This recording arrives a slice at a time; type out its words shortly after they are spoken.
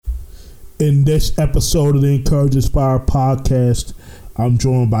In this episode of the Encourage Inspire podcast, I'm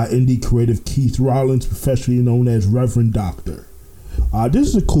joined by indie creative Keith Rollins, professionally known as Reverend Doctor. This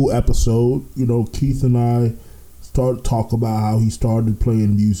is a cool episode. You know, Keith and I started to talk about how he started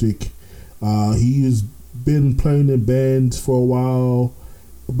playing music. He has been playing in bands for a while,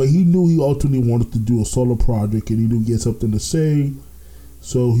 but he knew he ultimately wanted to do a solo project, and he knew he had something to say.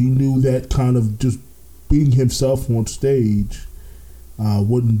 So he knew that kind of just being himself on stage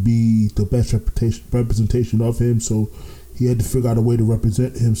wouldn't be the best representation of him. So he had to figure out a way to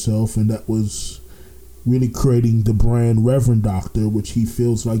represent himself, and that was really creating the brand Reverend Doctor, which he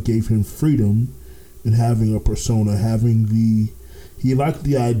feels like gave him freedom in having a persona, he liked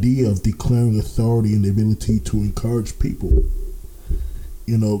the idea of declaring authority and the ability to encourage people.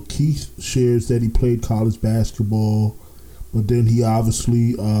 You know, Keith shares that he played college basketball, but then he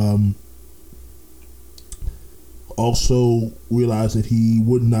obviously also realized that he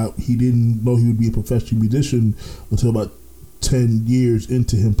didn't know he would be a professional musician until about 10 years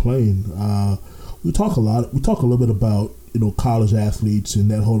into him playing. We talk a little bit about, you know, college athletes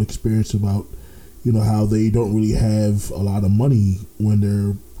and that whole experience about, you know, how they don't really have a lot of money when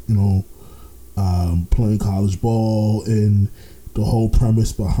they're, you know, playing college ball, and the whole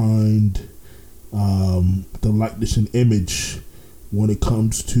premise behind the likeness and image when it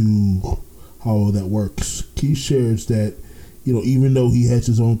comes to how all that works. Keith shares that, you know, even though he has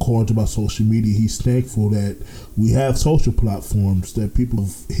his own corns about social media, he's thankful that we have social platforms that people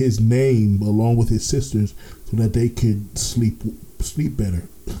of his name, along with his sisters, so that they could sleep better.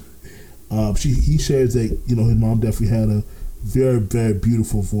 He shares that, you know, his mom definitely had a very, very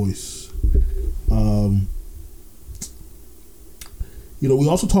beautiful voice. You know, we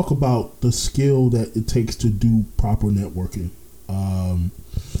also talk about the skill that it takes to do proper networking,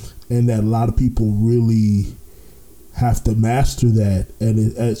 and that a lot of people really have to master that,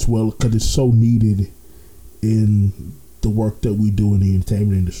 and as well, because it's so needed in the work that we do in the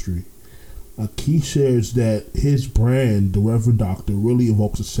entertainment industry. Keith shares that his brand, the Reverend Doctor, really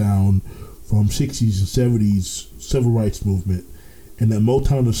evokes a sound from 60s and 70s civil rights movement, and that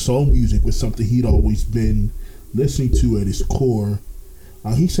Motown and soul music was something he'd always been listening to at his core.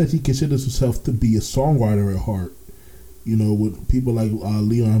 He says he considers himself to be a songwriter at heart. You know, with people like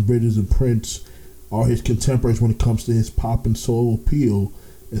Leon Bridges and Prince are his contemporaries when it comes to his pop and soul appeal,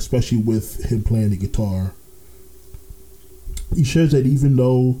 especially with him playing the guitar. He shares that even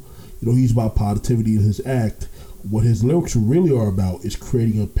though, you know, he's about positivity in his act, what his lyrics really are about is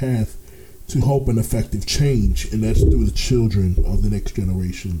creating a path to hope and effective change, and that's through the children of the next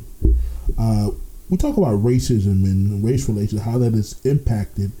generation. We talk about racism and race relations, how that has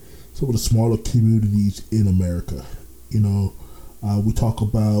impacted some of the smaller communities in America. You know, we talk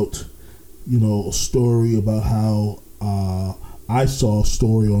about, you know, a story about how I saw a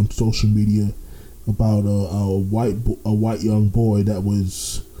story on social media about a white young boy that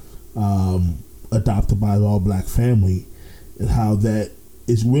was adopted by an all-black family, and how that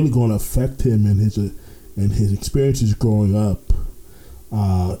is really going to affect him and his experiences growing up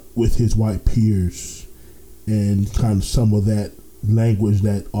with his white peers, and kind of some of that language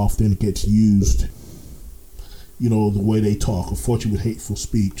that often gets used, you know, the way they talk, unfortunately, with hateful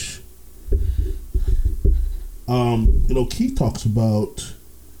speech. You know, Keith talks about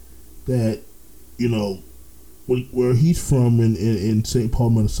that, you know, where he's from in St.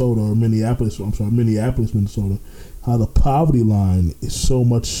 Paul, Minnesota, or Minneapolis, Minnesota, how the poverty line is so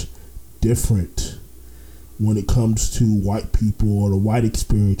much different when it comes to white people, or the white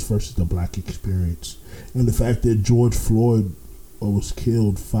experience versus the black experience. And the fact that George Floyd was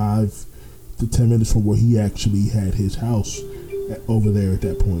killed 5 to 10 minutes from where he actually had his house over there at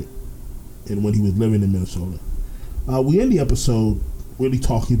that point, and when he was living in Minnesota. We end the episode really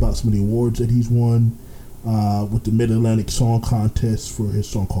talking about some of the awards that he's won with the Mid-Atlantic Song Contest for his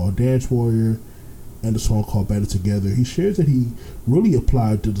song called Dance Warrior and the song called Better Together. He shares that he really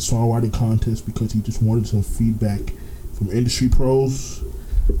applied to the songwriting contest because he just wanted some feedback from industry pros,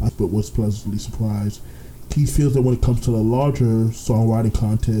 but was pleasantly surprised. Keith feels that when it comes to the larger songwriting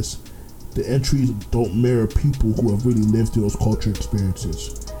contests, the entries don't mirror people who have really lived through those culture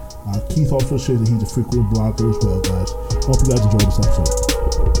experiences. Keith also shares that he's a frequent blogger as well, guys. Hope you guys enjoyed this episode.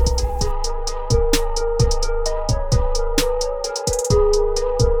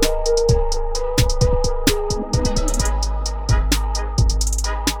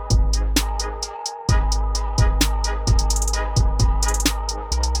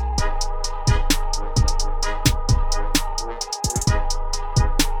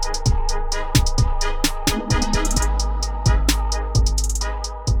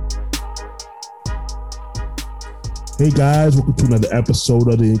 Hey guys, welcome to another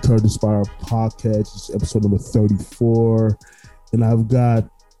episode of the Encourage Inspire podcast. It's episode number 34. And I've got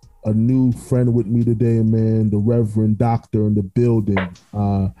a new friend with me today, man, the Reverend Doctor in the building.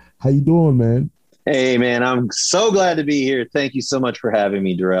 How you doing, man? Hey, man, I'm so glad to be here. Thank you so much for having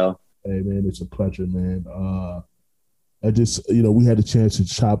me, Darrell. Hey, man, it's a pleasure, man. I just, we had a chance to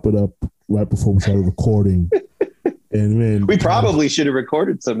chop it up right before we started recording. And man, we probably should have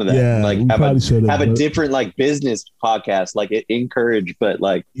recorded some of that. Yeah, like have a different like business podcast, like it encourage, but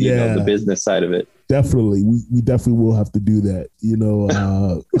like you know the business side of it. Definitely, we definitely will have to do that.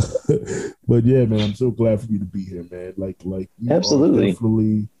 But yeah, man, I'm so glad for you to be here, man. Like absolutely,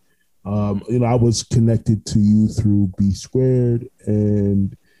 definitely. I was connected to you through B Squared,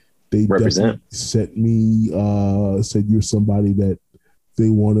 and they Represent said you're somebody that they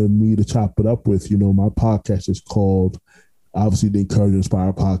wanted me to chop it up with. My podcast is called, obviously, the Encourage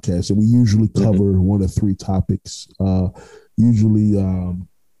Inspire podcast, and we usually cover one of three topics. Usually,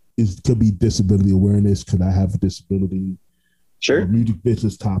 it could be disability awareness, because I have a disability, sure, music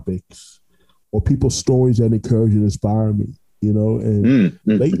business topics, or people's stories that encourage and inspire me. And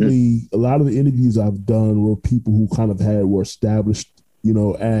lately, a lot of the interviews I've done were people who kind of were established,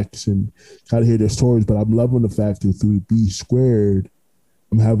 acts, and kind of hear their stories. But I'm loving the fact that through B Squared,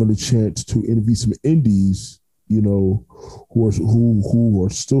 I'm having a chance to interview some indies, who are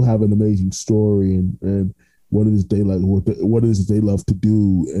still have an amazing story and what it is they like, what it is they love to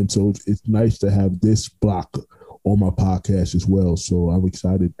do. And so it's nice to have this block on my podcast as well. So I'm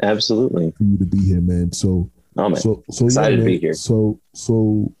excited, absolutely, for you to be here, man. So excited to be here. So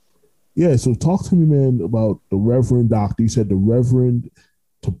talk to me, man, about the Reverend Doctor. You said the Reverend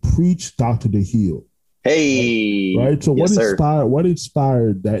to preach, Doctor to heal. Hey, right. So yes, what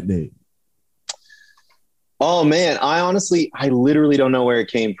inspired that name? Oh man, I literally don't know where it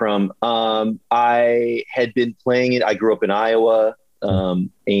came from. I had been playing it. I grew up in Iowa,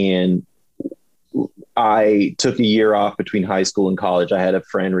 and I took a year off between high school and college. I had a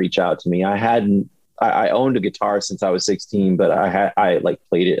friend reach out to me. I owned a guitar since I was 16, but I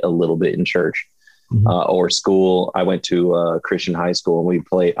played it a little bit in church. Or school. I went to a Christian high school and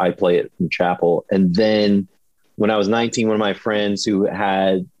I play it from chapel. And then when I was 19, one of my friends who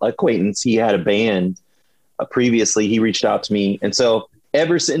had acquaintance, he had a band previously, he reached out to me. And so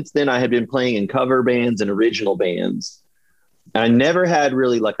ever since then, I had been playing in cover bands and original bands. And I never had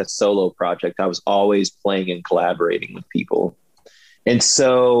really like a solo project. I was always playing and collaborating with people. And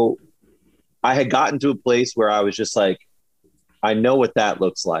so I had gotten to a place where I was just like, I know what that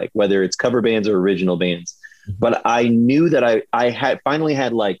looks like, whether it's cover bands or original bands. But I knew that I had finally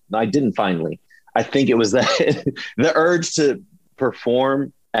had I think it was that the urge to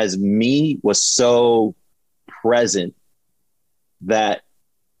perform as me was so present that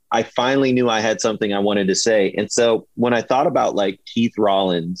I finally knew I had something I wanted to say. And so when I thought about Keith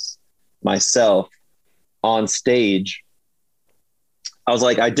Rollins myself on stage, I was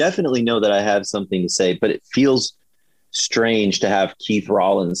like, I definitely know that I have something to say, but it feels strange to have Keith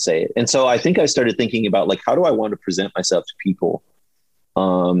Rollins say it. And so I think I started thinking about how do I want to present myself to people?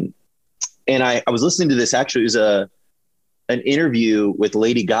 And I was listening to this, actually, it was an interview with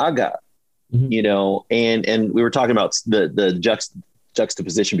Lady Gaga, and we were talking about the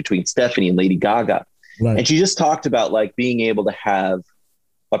juxtaposition between Stephanie and Lady Gaga. Right. And she just talked about being able to have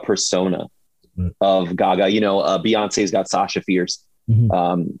a persona of Gaga. Beyonce's got Sasha Fierce.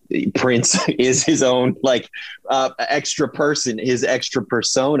 Prince is his own extra person, his extra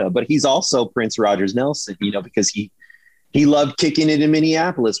persona, but he's also Prince Rogers Nelson, because he loved kicking it in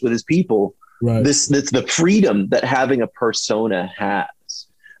Minneapolis with his people. Right. That's the freedom that having a persona has,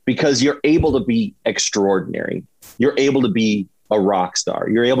 because you're able to be extraordinary. You're able to be a rock star.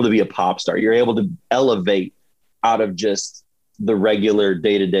 You're able to be a pop star. You're able to elevate out of just the regular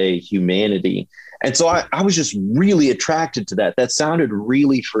day-to-day humanity. And so I was just really attracted to that. That sounded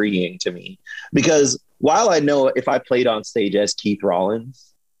really freeing to me, because while I know if I played on stage as Keith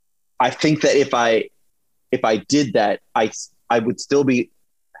Rollins, I think that if I did that, I would still be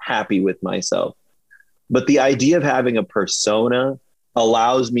happy with myself. But the idea of having a persona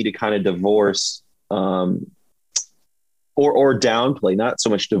allows me to kind of divorce or downplay, not so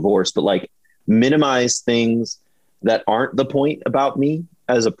much divorce, but minimize things that aren't the point about me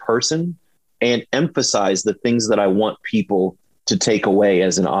as a person, and emphasize the things that I want people to take away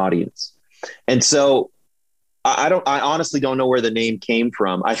as an audience. And so I honestly don't know where the name came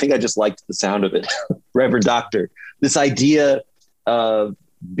from. I think I just liked the sound of it. Reverend Doctor, this idea of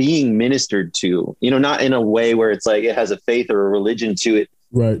being ministered to, not in a way where it's it has a faith or a religion to it,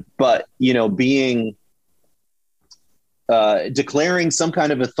 right? But, being, declaring some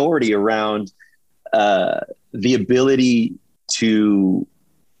kind of authority around the ability to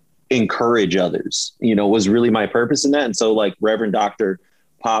encourage others, was really my purpose in that. And so like Reverend Doctor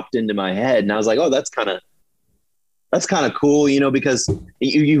popped into my head, and I was like, oh, that's kind of cool, because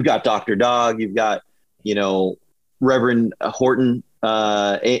you've got Dr. Dog, you've got, Reverend Horton.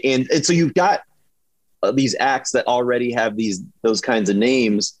 And so you've got these acts that already have those kinds of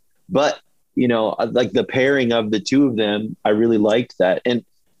names, but like the pairing of the two of them, I really liked that. And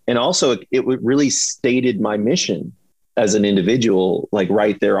also it really stated my mission as an individual, like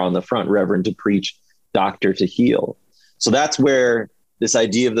right there on the front: Reverend to preach, doctor to heal. So that's where this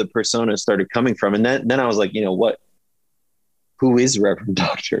idea of the persona started coming from. And then I was like, who is Reverend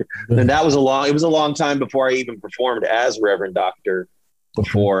Doctor? And it was a long time before I even performed as Reverend Doctor,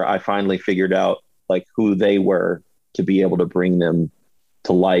 before I finally figured out like who they were to be able to bring them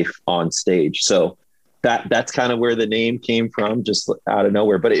to life on stage. So that's kind of where the name came from, just out of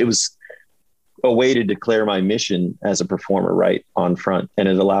nowhere. But it was a way to declare my mission as a performer right on front. And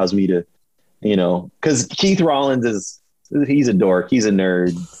it allows me to, because Keith Rollins he's a dork, he's a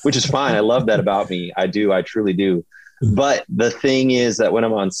nerd, which is fine. I love that about me. I truly do. But the thing is that when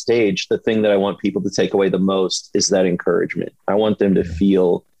I'm on stage, the thing that I want people to take away the most is that encouragement. I want them to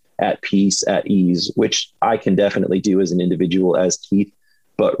feel at peace, at ease, which I can definitely do as an individual, as Keith.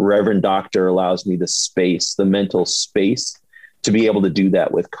 But Reverend Doctor allows me the space, the mental space, to be able to do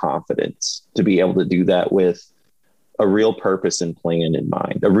that with confidence, to be able to do that with a real purpose and plan in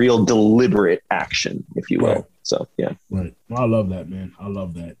mind, a real deliberate action, if you will. Right. So, yeah. Right. I love that, man. I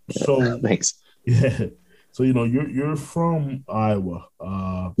love that. Yeah. So Thanks. Yeah. So, you're from Iowa.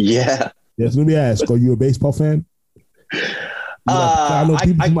 Yeah. Yes. Let me ask, are you a baseball fan? I know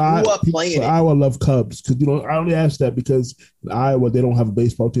people from Iowa love Cubs, because I only ask that because in Iowa they don't have a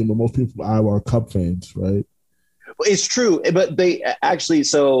baseball team, but most people from Iowa are Cub fans, right? It's true, but they actually,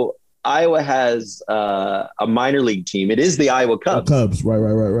 so Iowa has a minor league team. It is the Iowa Cubs. The Cubs,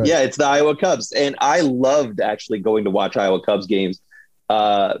 right. Yeah, it's the Iowa Cubs, and I loved actually going to watch Iowa Cubs games.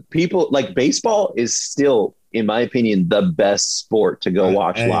 People like baseball is still, in my opinion, the best sport to go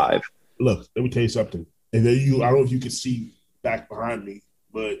watch live. Look, let me tell you something. And then I don't know if you can see back behind me,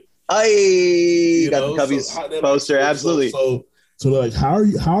 but I got the Cubbies poster. Absolutely. So like, how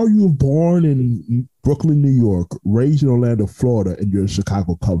are you born in Brooklyn, New York, raised in Orlando, Florida, and you're a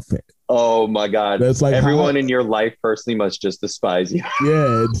Chicago Cubs fan? Oh my God! That's like everyone in your life personally must just despise you.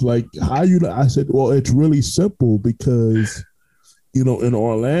 Yeah, it's like how you. I said, well, it's really simple because, in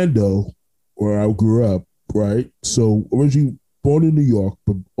Orlando, where I grew up, right? So originally born in New York,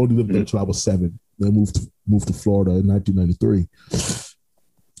 but only lived there until I was 7. Then moved to Florida in 1993.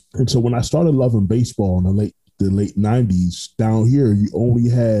 And so when I started loving baseball in the late 90s, down here you only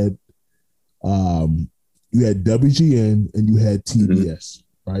had WGN and you had TBS,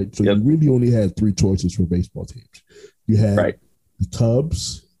 right? So you really only had 3 choices for baseball teams. You had the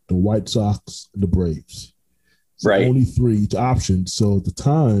Cubs, the White Sox, and the Braves. So only 3 options. So at the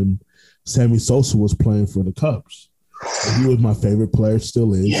time, Sammy Sosa was playing for the Cubs. And he was my favorite player,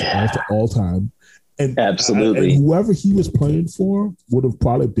 still is, all time. And absolutely, and whoever he was playing for would have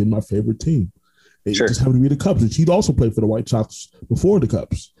probably been my favorite team. It just happened to be the Cubs, which he'd also played for the White Sox before the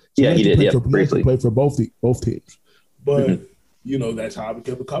Cubs. So he did. Yeah, briefly. He played for both teams. But that's how I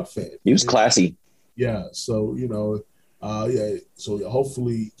became a Cubs fan. He was classy. Yeah. So So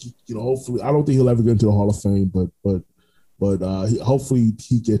hopefully, hopefully, I don't think he'll ever get into the Hall of Fame, but hopefully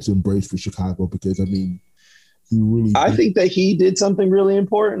he gets embraced for Chicago, because I mean, I think that he did something really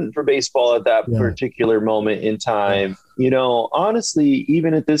important for baseball at that particular moment in time. Honestly,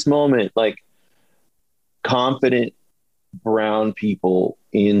 even at this moment, like confident brown people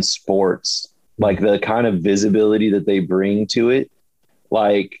in sports, like the kind of visibility that they bring to it,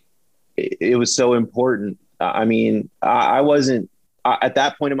 like it was so important. I mean, I wasn't at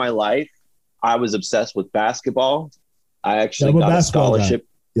that point in my life, I was obsessed with basketball. I actually got a scholarship. Guy.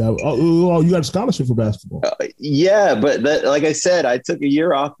 Yeah. Oh, you got a scholarship for basketball. But like I said, I took a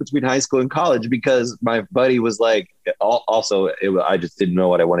year off between high school and college because my buddy was like, I just didn't know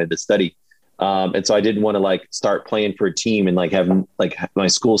what I wanted to study. And so I didn't want to like start playing for a team and like having like my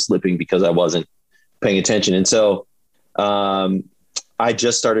school slipping because I wasn't paying attention. And so I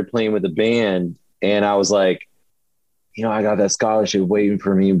just started playing with a band, and I was like, I got that scholarship waiting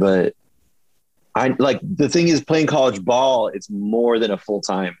for me, but I like, the thing is, playing college ball, it's more than a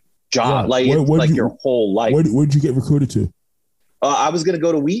full-time job. Your whole life. Where'd you get recruited to? I was going to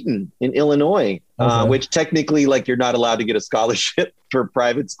go to Wheaton in Illinois, which technically, like, you're not allowed to get a scholarship for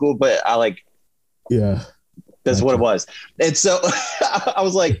private school, but that's what it was. And so I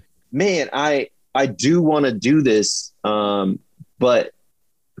was like, man, I do want to do this. But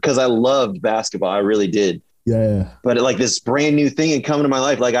because I loved basketball, I really did. Yeah. But like this brand new thing had come into my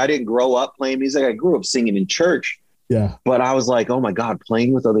life. Like I didn't grow up playing music. I grew up singing in church. Yeah. But I was like, oh my God,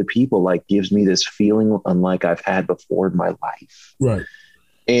 playing with other people like gives me this feeling unlike I've had before in my life. Right.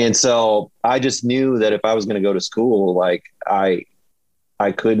 And so I just knew that if I was going to go to school, like I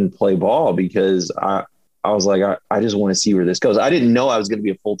couldn't play ball because I was like, I just want to see where this goes. I didn't know I was going to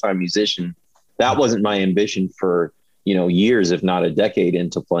be a full-time musician. That wasn't my ambition for, years, if not a decade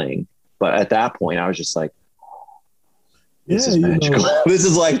into playing. But at that point I was just like, this is magical. This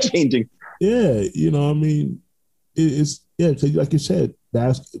is life changing. Yeah. I mean, it's like you said,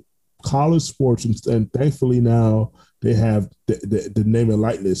 college sports, and thankfully now they have the name and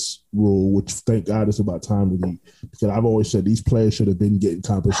likeness rule, which thank God it's about time to be, because I've always said these players should have been getting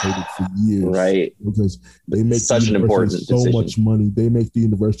compensated for years, right? Because they make such an important decision. Much money. They make the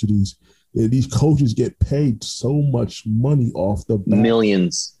universities, these coaches get paid so much money off the back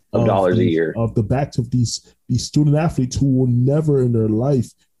millions of dollars a year off the backs of these student athletes who will never in their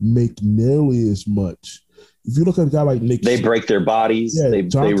life make nearly as much. If you look at a guy like Nick, they break their bodies. Yeah, they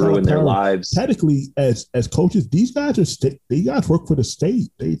ruin their lives. Technically, as coaches, these guys they guys work for the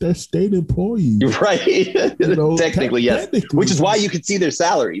state. They're state employees, right? Technically, yes. Which is why you can see their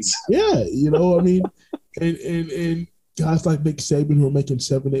salaries. Yeah, I mean, and guys like Nick Saban who are making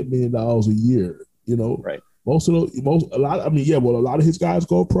 $7-8 million a year. Right. A lot of his guys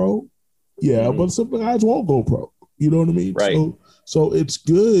go pro. Yeah, but some guys won't go pro. You know what I mean? Right. So it's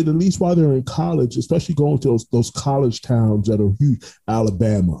good, at least while they're in college, especially going to those college towns that are huge,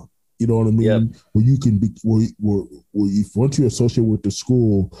 Alabama. You know what I mean? Yep. Where you can be, where you, once you're associated with the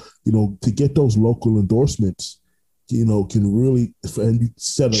school, to get those local endorsements, can really, and you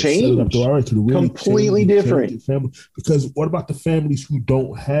set it up the right, can really completely different. Family. Because what about the families who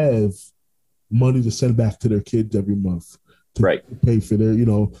don't have money to send back to their kids every month? To pay for their,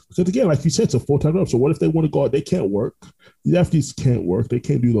 because again, like you said, it's a full-time job. So what if they want to go out? They can't work. The athletes can't work. They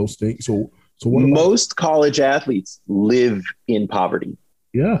can't do those things. So what most college athletes live in poverty.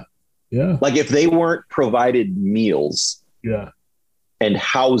 Yeah. Yeah. Like if they weren't provided meals and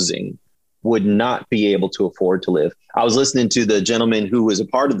housing, would not be able to afford to live. I was listening to the gentleman who was a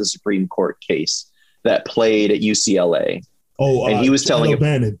part of the Supreme Court case that played at UCLA. Oh, and he was telling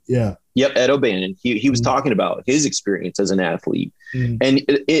O'Bannon. Yeah. Yep, Ed O'Bannon. He was talking about his experience as an athlete, and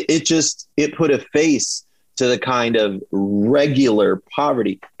it put a face to the kind of regular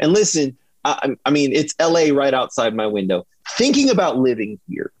poverty. And listen, I mean, it's LA right outside my window. Thinking about living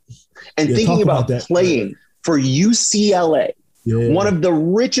here and thinking about playing for UCLA, one of the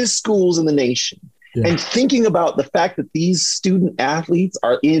richest schools in the nation, and thinking about the fact that these student athletes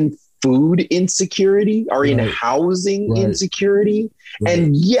are in food insecurity, are in housing insecurity,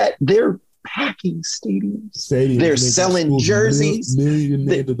 and yet they're packing stadiums. They're selling jerseys,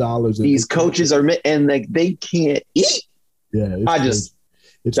 millions of dollars. These coaches are, and they can't eat. Yeah,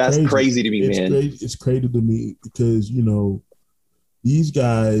 that's crazy to me, man. It's crazy to me because these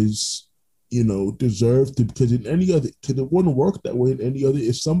guys, deserve to, because it wouldn't work that way in any other.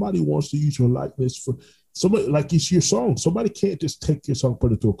 If somebody wants to use your likeness for somebody, like it's your song, somebody can't just take your song,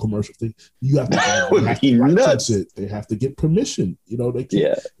 put it to a commercial thing. You have to license it. They have to get permission.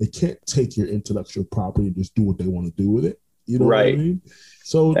 They can't take your intellectual property and just do what they want to do with it. You know what I mean?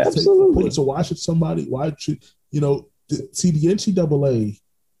 So absolutely. So why should the NCAA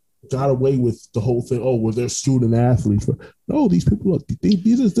got away with the whole thing? Oh, well, they're student athletes. No, these people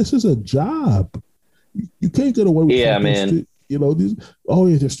this is a job. You can't get away with man.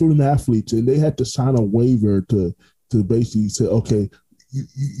 They're student athletes, and they had to sign a waiver to basically say, okay,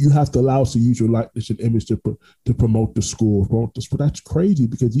 you have to allow us to use your likeness and image to promote the school, But that's crazy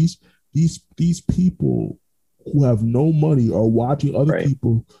because these people who have no money are watching other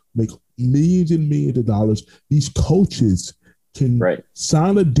people make millions and millions of dollars. These coaches can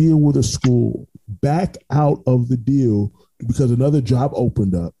sign a deal with a school, back out of the deal because another job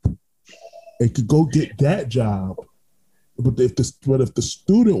opened up, and could go get that job. But if the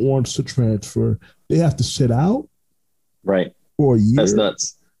student wants to transfer, they have to sit out for a year. That's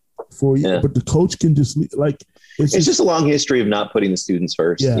nuts. For a year, but the coach can just it's just a long history of not putting the students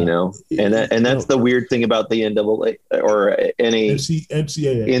first, and that's the weird thing about the NCAA or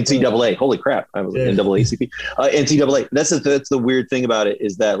NCAA. Holy crap! I was NAACP. NCAA. That's the weird thing about it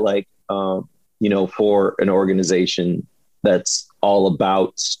is that for an organization that's all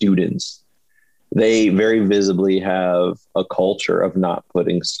about students, they very visibly have a culture of not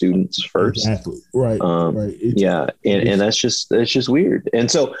putting students first. Exactly. Right. And that's just weird.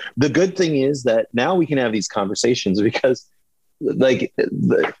 And so the good thing is that now we can have these conversations because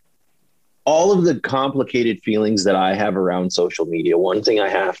all of the complicated feelings that I have around social media, one thing I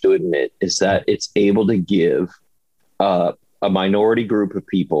have to admit is that it's able to give a minority group of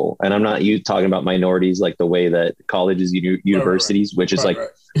people, and I'm not talking about minorities like the way that colleges, universities, which is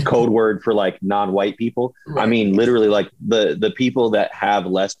code word for like non-white people. I mean, literally like the people that have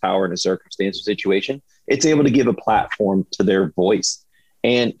less power in a circumstance or situation, it's able to give a platform to their voice.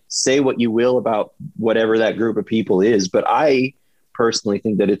 And say what you will about whatever that group of people is, but I personally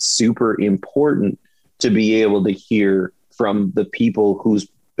think that it's super important to be able to hear from the people whose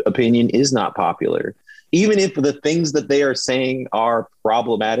opinion is not popular. Even if the things that they are saying are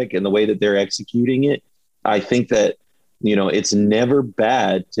problematic in the way that they're executing it, I think that, it's never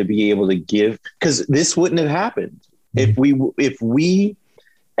bad to be able to give, because this wouldn't have happened if we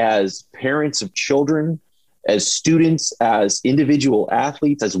as parents of children, as students, as individual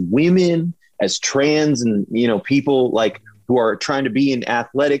athletes, as women, as trans and, people like who are trying to be in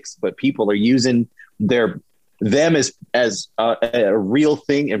athletics, but people are using them as a real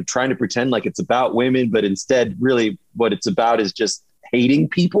thing and trying to pretend like it's about women, but instead really what it's about is just hating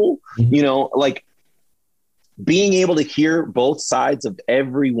people, like being able to hear both sides of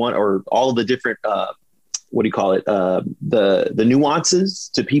everyone or all of the different, the nuances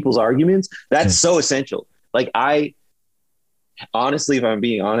to people's arguments. That's so essential. Like honestly, if I'm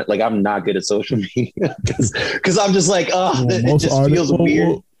being honest, like I'm not good at social media because I'm just like, it just feels weird.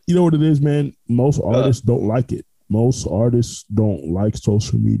 Well, you know what it is, man? Most artists don't like it. Most artists don't like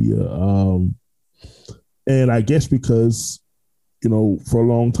social media. And I guess because, for a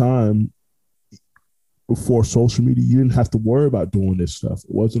long time before social media, you didn't have to worry about doing this stuff.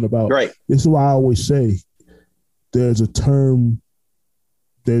 It wasn't about, This is why I always say there's a term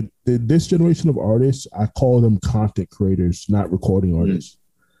that this generation of artists, I call them content creators, not recording artists.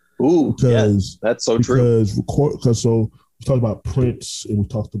 Ooh, because that's so true. Because we talked about Prince and we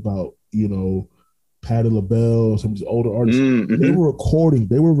talked about, Patti LaBelle, some of these older artists. Mm-hmm.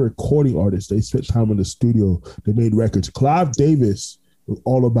 They were recording artists. They spent time in the studio. They made records. Clive Davis was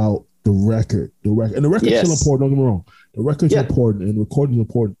all about the record. And the record's still important, don't get me wrong. The record's important and recording is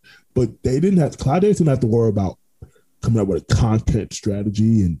important. But Clive Davis didn't have to worry about coming up with a content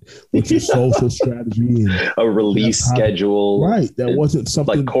strategy and what's your social strategy and a release schedule. Right. That wasn't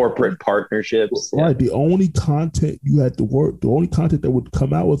something like corporate partnerships. Right. The only content you had to work, the only content that would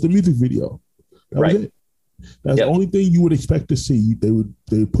come out was the music video. That was it. That's the only thing you would expect to see. They would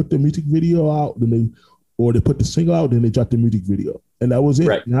put the music video out, or they put the single out, then they dropped the music video. And that was it.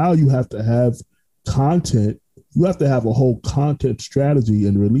 Right. Now you have to have content. You have to have a whole content strategy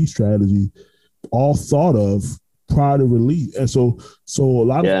and release strategy all thought of prior to release. And so a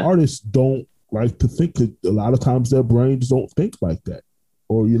lot of artists don't like to think that a lot of times their brains don't think like that.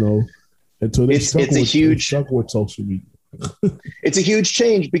 Or, and so they struggle with social media. It's a huge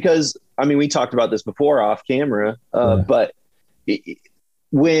change because, we talked about this before off camera, but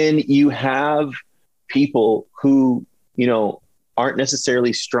when you have people who, aren't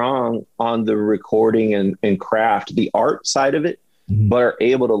necessarily strong on the recording and craft, the art side of it, but are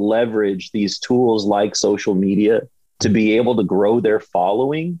able to leverage these tools like social media to be able to grow their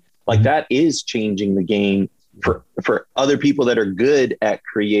following, like that is changing the game for other people that are good at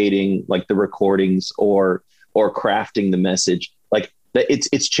creating like the recordings or crafting the message. Like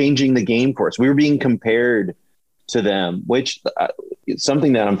it's changing the game for us. We were being compared to them, which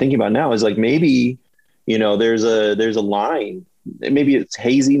something that I'm thinking about now is like, maybe, there's a line, maybe it's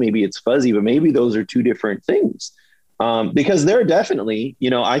hazy, maybe it's fuzzy, but maybe those are two different things. Because there are definitely,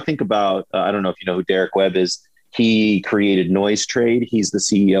 I think about, I don't know if you know who Derek Webb is. He created Noise Trade. He's the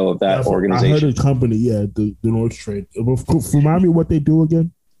CEO of that organization. I heard a company, the Noise Trade. Remind me what they do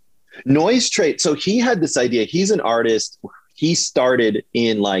again. Noise Trade. So he had this idea. He's an artist. He started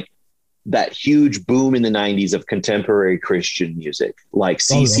in like that huge boom in the 90s of contemporary Christian music, like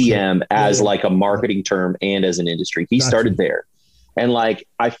CCM as like a marketing term and as an industry. He started there. And like,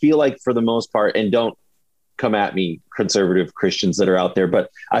 I feel like for the most part, and don't come at me, conservative Christians that are out there, but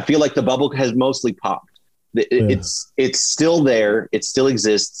I feel like the bubble has mostly popped. It's still there. It still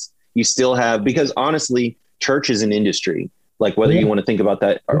exists. You still have, because honestly, church is an industry, like whether you want to think about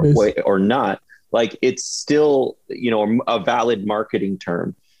that or not, like it's still, a valid marketing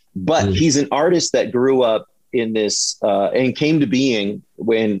term, but he's an artist that grew up in this and came to being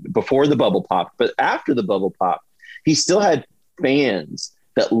before the bubble popped, but after the bubble popped, he still had fans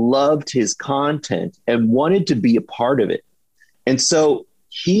that loved his content and wanted to be a part of it. And so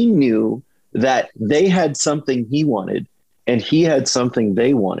he knew that they had something he wanted and he had something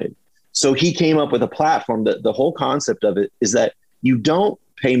they wanted. So he came up with a platform that the whole concept of it is that you don't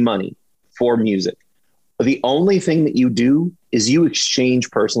pay money for music. The only thing that you do is you exchange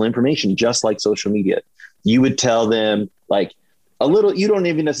personal information, just like social media. You would tell them like a little, you don't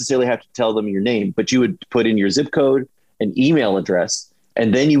even necessarily have to tell them your name, but you would put in your zip code, an email address,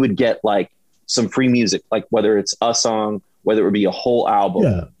 and then you would get like some free music, like whether it's a song, whether it would be a whole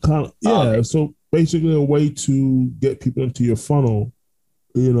album. Yeah. So basically a way to get people into your funnel,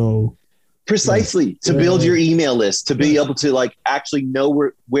 you know. Precisely, to build your email list, to be able to like actually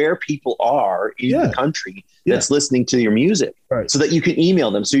know where people are in the country that's listening to your music, so that you can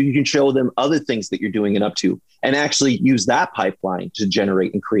email them, so you can show them other things that you're doing and up to, and actually use that pipeline to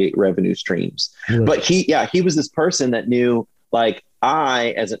generate and create revenue streams. Right. But he was this person that knew, like,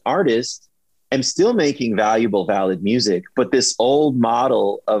 I, as an artist, am still making valuable, valid music, but this old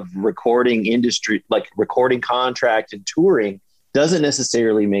model of recording industry, like recording contract and touring, doesn't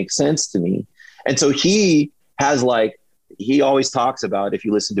necessarily make sense to me. And so he has like, he always talks about, if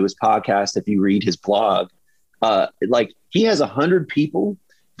you listen to his podcast, if you read his blog, like he has 100 people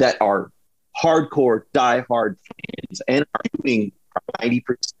that are hardcore, diehard fans and are doing 90%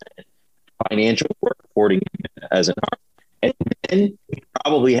 financial work supporting him as an artist. And then he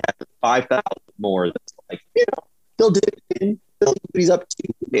probably has 5,000 more that's like, you know, they'll do it, they'll do what he's up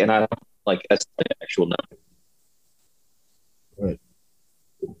to. And I don't like that's the actual number. Right.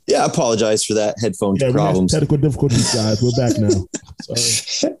 Yeah, I apologize for that headphone problems. Technical difficulties, guys. We're back now.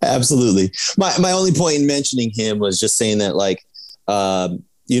 Sorry. Absolutely. My only point in mentioning him was just saying that, like,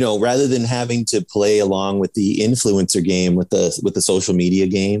 you know, rather than having to play along with the influencer game, with the social media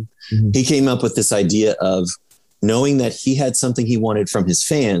game, he came up with this idea of knowing that he had something he wanted from his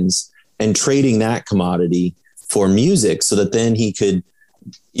fans and trading that commodity for music, so that then he could,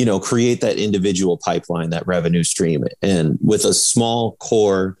 you know, create that individual pipeline, that revenue stream, and with a small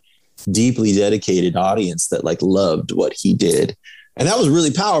core, deeply dedicated audience that like loved what he did. And that was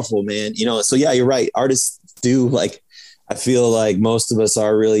really powerful, man. You know, so yeah, you're right. Artists do, like, I feel like most of us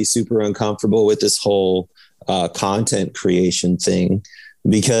are really super uncomfortable with this whole content creation thing,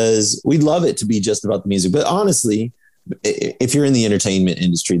 because we'd love it to be just about the music. But honestly, if you're in the entertainment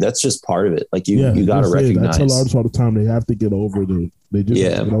industry, that's just part of it. Like you got to recognize. I tell artists all the time, they have to get over they just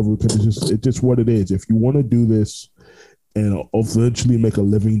have to get over it, because it's just what it is. If you want to do this and eventually make a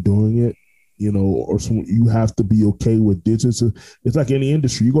living doing it, you know, or you have to be okay with this. It's like any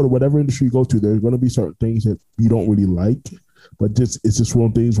industry. You go to whatever industry you go to, there's going to be certain things that you don't really like, but it's just one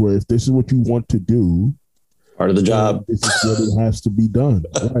of those things where if this is what you want to do, part of the job, this is what it has to be done,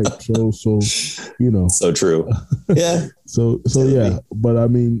 right? So you know, so true. Yeah. so yeah, but I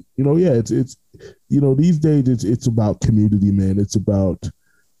mean, you know, yeah, it's you know, these days it's about community, man. It's about,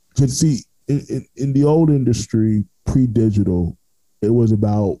 you see, in the old industry, pre-digital, it was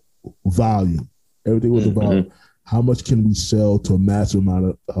about volume. Everything was about how much can we sell to a massive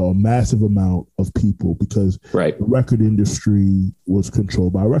amount of people, because the record industry was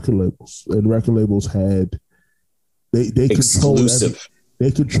controlled by record labels, and record labels had they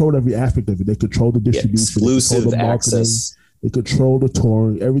controlled every aspect of it. They controlled the distribution, exclusive the access. They controlled the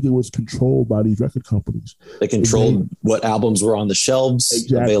touring. Everything was controlled by these record companies. They controlled what albums were on the shelves,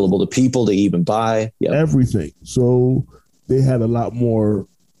 available to people to even buy. Everything. So they had a lot more.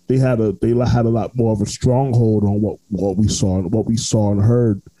 They had a lot more of a stronghold on what we saw and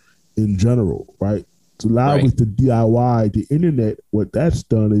heard in general, right? So now with the DIY, the internet, what that's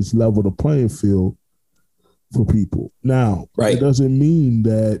done is level the playing field for people. Now, it doesn't mean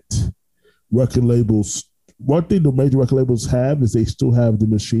that record labels. One thing the major record labels have is they still have the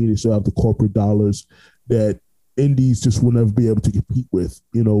machine, they still have the corporate dollars that indies just will never be able to compete with.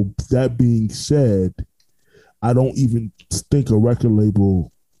 You know, that being said, I don't even think a record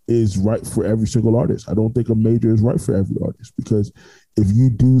label is right for every single artist. I don't think a major is right for every artist, because if you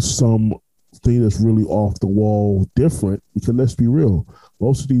do something that's really off the wall different, because let's be real,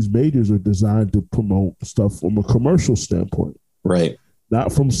 most of these majors are designed to promote stuff from a commercial standpoint. Right.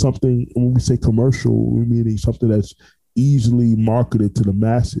 Not from something, when we say commercial, we're meaning something that's easily marketed to the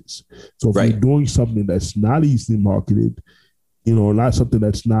masses. So if you're doing something that's not easily marketed, you know, not something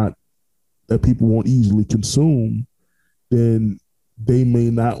that people won't easily consume, then it may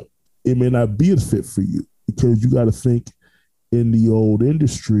not be a fit for you, because you got to think in the old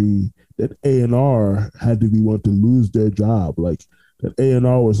industry that A&R had to be one to lose their job. Like that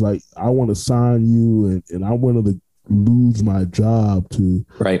A&R was like, I want to sign you and I wanted to lose my job to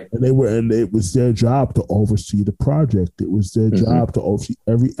and it was their job to oversee the project. It was their job to oversee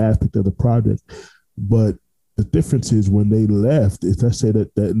every aspect of the project. But the difference is when they left, if let's say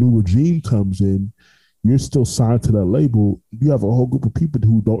that new regime comes in, you're still signed to that label. You have a whole group of people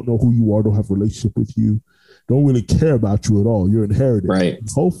who don't know who you are, don't have a relationship with you. don't really care about you at all. You're inherited. Right. And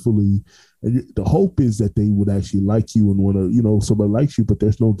hopefully, and the hope is that they would actually like you and want to, somebody likes you, but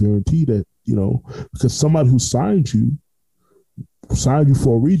there's no guarantee that, because somebody who signed you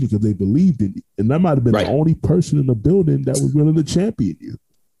for a reason because they believed in you. And that might have been the only person in the building that was willing to champion you.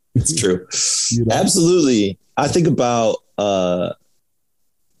 It's true. Absolutely. I think about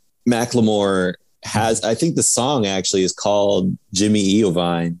Macklemore I think the song actually is called Jimmy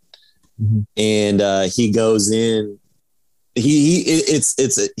Iovine. Mm-hmm. And he goes in,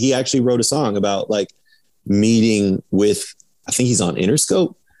 he actually wrote a song about like meeting with, I think he's on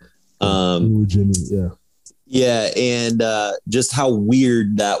Interscope. Jimmy, yeah. Yeah. And just how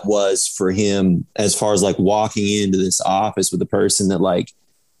weird that was for him as far as like walking into this office with a person that like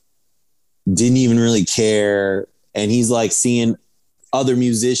didn't even really care. And he's like seeing other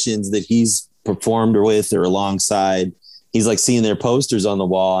musicians that he's performed with or alongside. He's like seeing their posters on the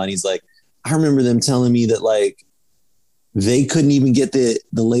wall. And he's like, I remember them telling me that like they couldn't even get the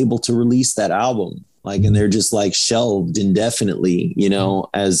label to release that album. Like, and they're just like shelved indefinitely,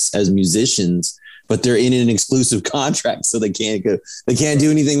 as musicians, but they're in an exclusive contract. So they can't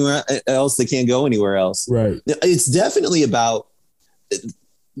do anything else. They can't go anywhere else. Right. It's definitely about,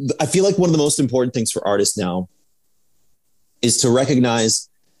 I feel like one of the most important things for artists now is to recognize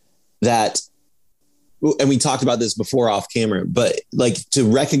that, and we talked about this before off camera, but like to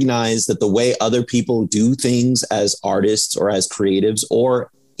recognize that the way other people do things as artists or as creatives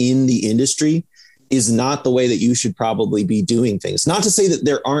or in the industry is not the way that you should probably be doing things. Not to say that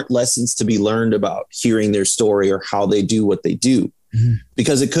there aren't lessons to be learned about hearing their story or how they do what they do,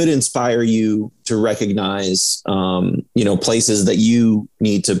 because it could inspire you to recognize, places that you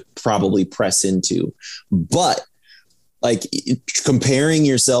need to probably press into. But like comparing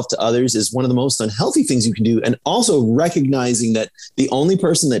yourself to others is one of the most unhealthy things you can do. And also recognizing that the only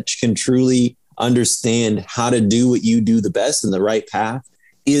person that can truly understand how to do what you do the best and the right path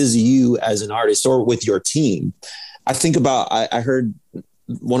is you as an artist or with your team. I think about, I heard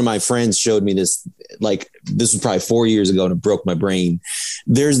one of my friends showed me this, like this was probably 4 years ago and it broke my brain.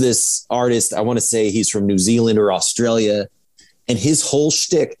 There's this artist, I want to say he's from New Zealand or Australia, and his whole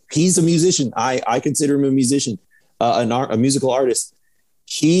shtick, he's a musician. I consider him a musician. A musical artist.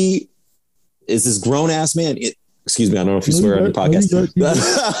 He is this grown ass man. Excuse me, I don't know if you swear on your podcast.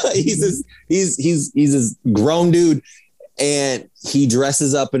 He's this grown dude, and he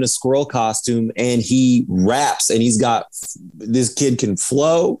dresses up in a squirrel costume and he raps. And this kid can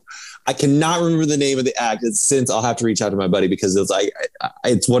flow. I cannot remember the name of the act. Since I'll have to reach out to my buddy because it's like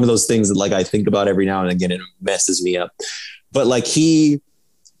it's one of those things that like I think about every now and again and it messes me up. But like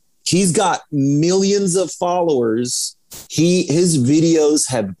he's got millions of followers. His videos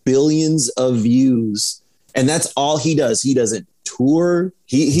have billions of views, and that's all he does. He doesn't tour.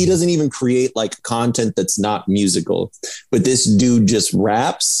 He doesn't even create like content that's not musical, but this dude just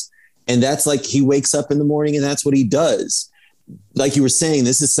raps. And that's like, he wakes up in the morning and that's what he does. Like you were saying,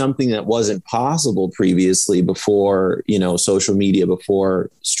 this is something that wasn't possible previously before, social media, before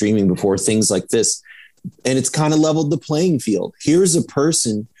streaming, before things like this. And it's kind of leveled the playing field. Here's a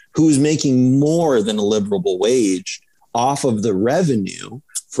person who's making more than a livable wage off of the revenue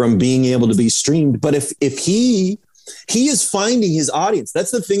from being able to be streamed. But if he is finding his audience,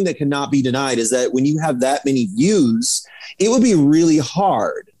 that's the thing that cannot be denied, is that when you have that many views, it would be really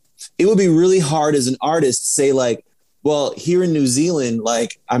hard. It would be really hard as an artist to say like, well, here in New Zealand,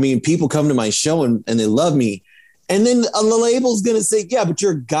 like, I mean, people come to my show and they love me. And then the label's going to say, yeah, but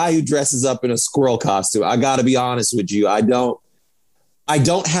you're a guy who dresses up in a squirrel costume. I got to be honest with you. I don't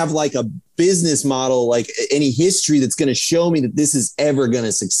have like a business model, like any history that's going to show me that this is ever going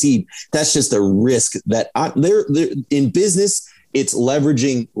to succeed. That's just a risk that they're in business. It's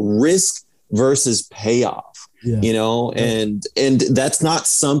leveraging risk versus payoff, and that's not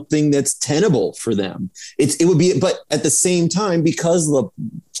something that's tenable for them. It would be, but at the same time, because the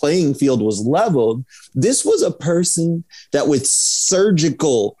playing field was leveled, this was a person that with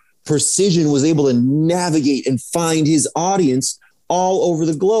surgical precision was able to navigate and find his audience all over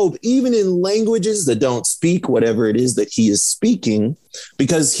the globe, even in languages that don't speak whatever it is that he is speaking,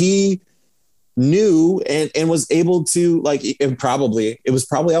 because he knew and was able to like, it was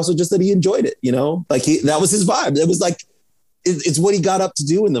probably also just that he enjoyed it, like that was his vibe. It was like, it's what he got up to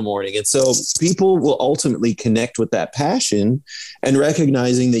do in the morning. And so people will ultimately connect with that passion and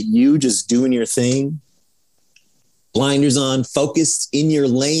recognizing that you just doing your thing, blinders on, focused in your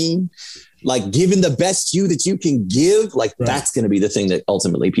lane, like giving the best you that you can give, like that's going to be the thing that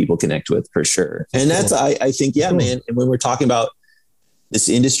ultimately people connect with for sure. And that's, I think, man. And when we're talking about this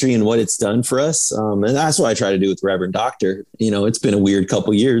industry and what it's done for us. And that's what I try to do with Reverend Doctor. It's been a weird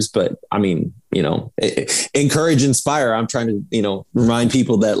couple years, but I mean, encourage, inspire. I'm trying to, remind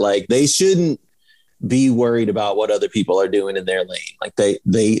people that like, they shouldn't be worried about what other people are doing in their lane. Like they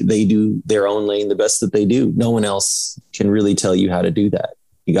do their own lane the best that they do. No one else can really tell you how to do that.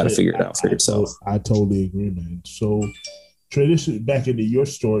 You got to figure it out for yourself. I totally agree, man. So transition back into your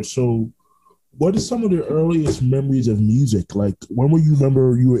story. So what are some of the earliest memories of music? Like, when will you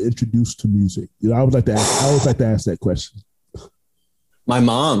remember you were introduced to music? I always like to ask that question. My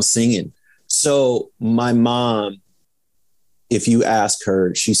mom singing. So my mom, if you ask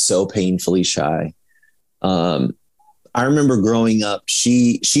her, she's so painfully shy. I remember growing up,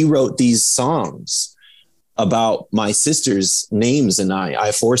 she wrote these songs about my sisters' names, and I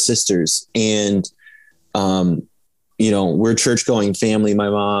have 4 sisters, and we're a church-going family. My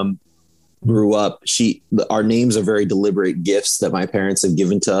mom grew up, our names are very deliberate gifts that my parents have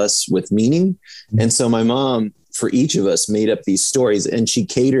given to us with meaning. And so my mom, for each of us, made up these stories, and she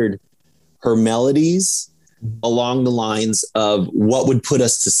catered her melodies along the lines of what would put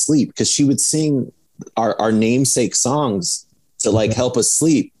us to sleep. Because she would sing our namesake songs to like help us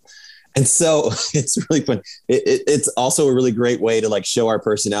sleep. And so it's really fun. It's also a really great way to like show our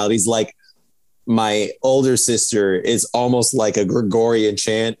personalities. Like, my older sister is almost like a Gregorian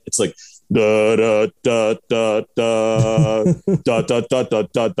chant. It's like, da da da da da da da da da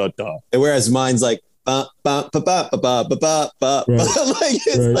da da da. And whereas mine's like ba ba ba ba ba ba ba ba.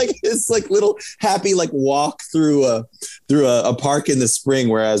 Like it's like little happy like walk through a park in the spring.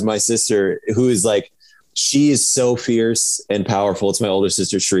 Whereas my sister, who is like, she is so fierce and powerful. It's my older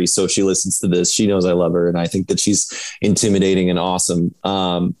sister Sheree. So if she listens to this, she knows I love her, and I think that she's intimidating and awesome.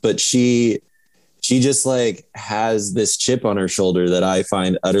 But she just like has this chip on her shoulder that I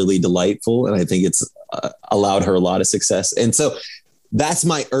find utterly delightful. And I think it's allowed her a lot of success. And so that's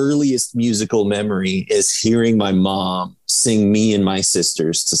my earliest musical memory, is hearing my mom sing me and my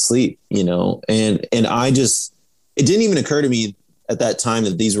sisters to sleep, and it didn't even occur to me at that time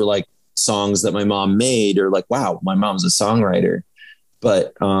that these were like songs that my mom made, or like, wow, my mom's a songwriter.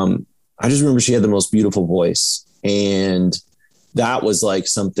 But I just remember she had the most beautiful voice, and that was like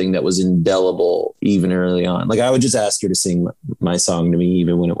something that was indelible even early on. Like, I would just ask her to sing my song to me,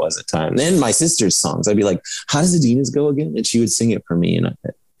 even when it wasn't time. And then my sister's songs, I'd be like, how does Adina's go again? And she would sing it for me.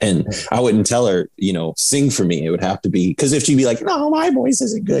 And I wouldn't tell her, sing for me. It would have to be, because if she'd be like, no, my voice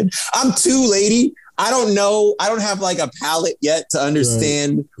isn't good. I'm too, lady. I don't know. I don't have like a palette yet to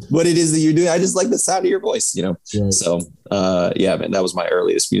understand what it is that you're doing. I just like the sound of your voice, Right. So, yeah, man, that was my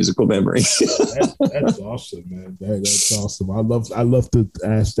earliest musical memory. That's awesome, man. That's awesome. I love to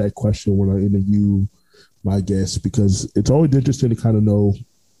ask that question when I interview my guests, because it's always interesting to kind of know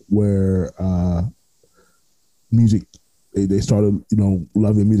where music, they started,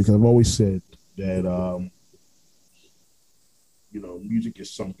 loving music. I've always said that, music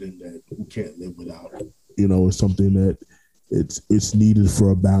is something that we can't live without. It's something that it's needed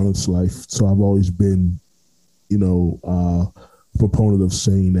for a balanced life. So I've always been, a proponent of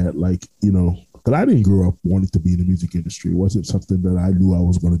saying that, like, because I didn't grow up wanting to be in the music industry. It wasn't something that I knew I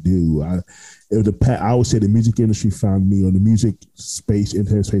was going to do. I always say the music industry found me, or the music space,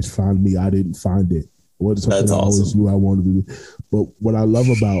 internet space found me. I didn't find it. It wasn't something I always knew I wanted to do. But what I love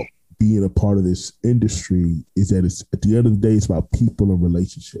about being a part of this industry is that it's, at the end of the day, it's about people and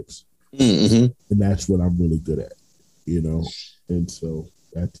relationships. Mm-hmm. And that's what I'm really good at, and so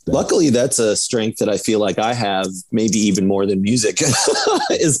that's luckily that's a strength that I feel like I have, maybe even more than music,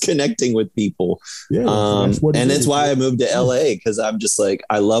 is connecting with people. Yeah, that's why I moved to LA, because I'm just like,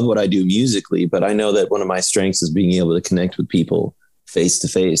 I love what I do musically, but I know that one of my strengths is being able to connect with people face to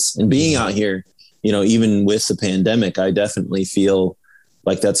face, and being out here, even with the pandemic, I definitely feel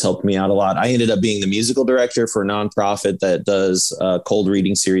like that's helped me out a lot. I ended up being the musical director for a nonprofit that does a cold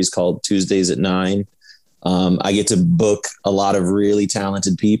reading series called Tuesdays at 9. I get to book a lot of really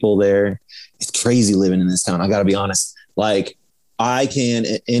talented people there. It's crazy living in this town. I got to be honest. Like, I can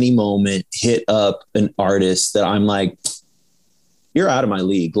at any moment hit up an artist that I'm like, you're out of my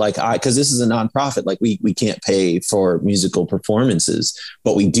league. Like, because this is a nonprofit, like we can't pay for musical performances,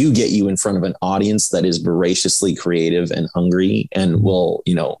 but we do get you in front of an audience that is voraciously creative and hungry and will,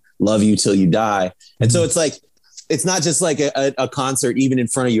 love you till you die. And so it's like, it's not just like a concert, even in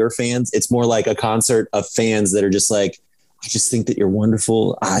front of your fans. It's more like a concert of fans that are just like, I just think that you're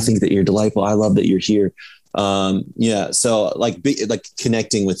wonderful. I think that you're delightful. I love that you're here. Yeah. So like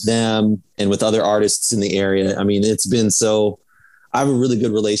connecting with them and with other artists in the area. I mean, it's been so, I have a really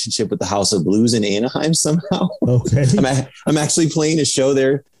good relationship with the House of Blues in Anaheim somehow. Okay. I'm actually playing a show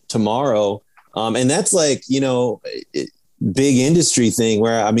there tomorrow. And that's like, big industry thing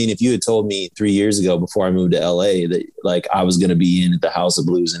where, I mean, if you had told me 3 years ago before I moved to LA that like I was going to be in at the House of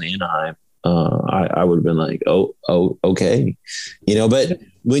Blues in Anaheim, I would have been like, oh, okay. You know, but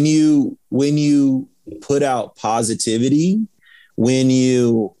when you put out positivity, when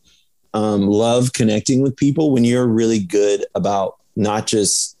you love connecting with people, when you're really good about not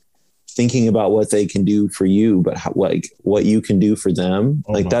just thinking about what they can do for you, but how, like what you can do for them.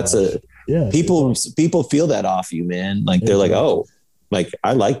 Like that's gosh. People feel that off you, man. Like they're like, oh, like,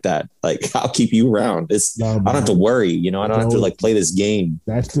 I like that. Like I'll keep you around. I don't have to worry, you know, I don't have to like play this game.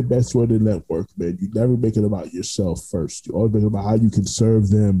 That's the best way to network, man. You never make it about yourself first. You always make it about how you can serve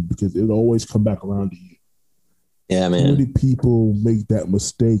them, because it'll always come back around to you. Yeah, man. Too many people make that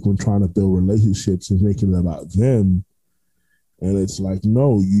mistake when trying to build relationships and making it about them. And it's like,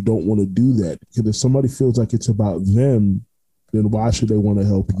 no, you don't want to do that. Because if somebody feels like it's about them, then why should they want to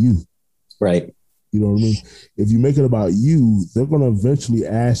help you? Right. You know what I mean? If you make it about you, they're going to eventually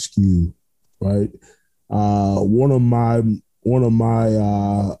ask you, right? One of my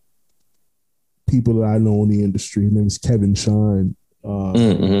people that I know in the industry, his name is Kevin Shine,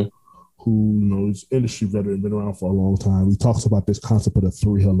 who, you know, is industry veteran, been around for a long time. He talks about this concept of the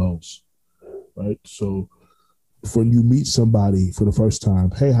 3 hellos, right? So when you meet somebody for the first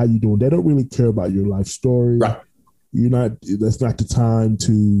time, hey, how you doing? They don't really care about your life story. Right. That's not the time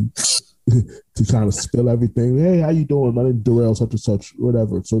to kind of spill everything. Hey, how you doing? My name is Darrell, such and such,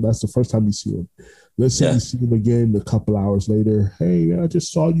 whatever. So that's the first time you see him. Let's say you see him again a couple hours later. Hey, man, I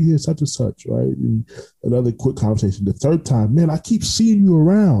just saw you here, such and such, right? And another quick conversation. The third time, man, I keep seeing you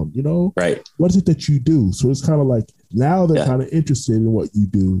around, you know? Right. What is it that you do? So it's kind of like now they're kind of interested in what you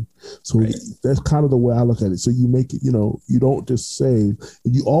do. So that's kind of the way I look at it. So you make it, you know, you don't just say,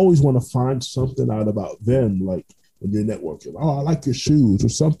 you always want to find something out about them, like when you're networking. Oh, I like your shoes, or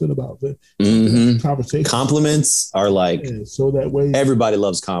something about them. Conversation. Compliments are like, so that way everybody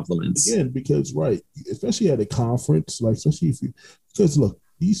loves compliments. Again, because especially at a conference, like because look,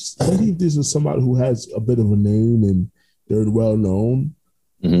 especially if this is somebody who has a bit of a name and they're well known,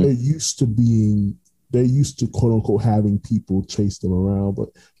 they're used to quote unquote having people chase them around. But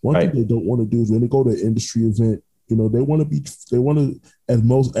one thing they don't want to do is when they go to an industry event, you know, they want to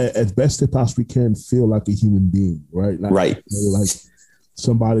as best they possibly can feel like a human being, right? Not like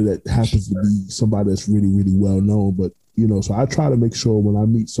somebody that happens to be somebody that's really, really well known. But, you know, so I try to make sure when I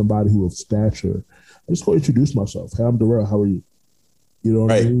meet somebody who of stature, I just go introduce myself. Hey, I'm Darrell. How are you? You know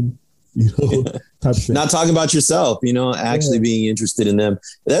what I mean? You know, type of thing. Not talking about yourself, you know, actually being interested in them.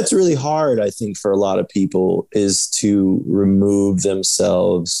 That's really hard, I think, for a lot of people, is to remove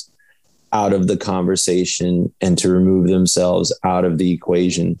themselves out of the conversation and to remove themselves out of the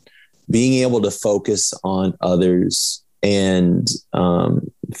equation. Being able to focus on others and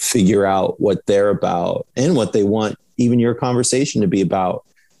figure out what they're about and what they want even your conversation to be about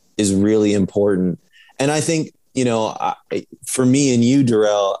is really important. And I think, you know, for me and you,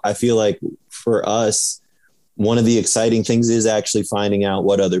 Darrell, I feel like for us, one of the exciting things is actually finding out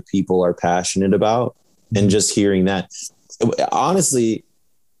what other people are passionate about and just hearing that. Honestly,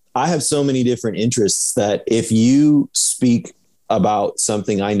 I have so many different interests that if you speak about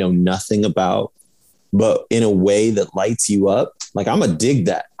something I know nothing about, but in a way that lights you up, like I'm gonna dig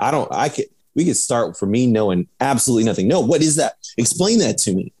that. We could start for me knowing absolutely nothing. No, what is that? Explain that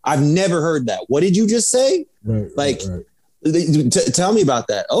to me. I've never heard that. What did you just say? Tell me about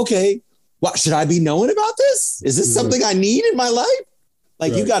that. Okay. What should I be knowing about this? Is this something I need in my life?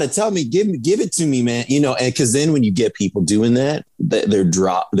 Like you got to tell me, give it to me, man. You know, and because then when you get people doing that, their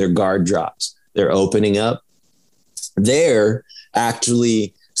guard drops. They're opening up. They're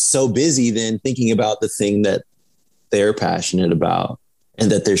actually so busy then thinking about the thing that they're passionate about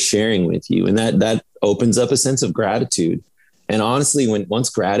and that they're sharing with you, and that opens up a sense of gratitude. And honestly, once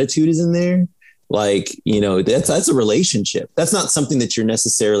gratitude is in there, like, you know, that's a relationship. That's not something that you're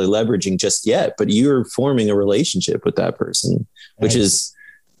necessarily leveraging just yet, but you're forming a relationship with that person, which is,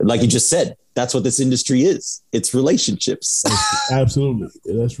 like you just said, that's what this industry is. It's relationships. Absolutely.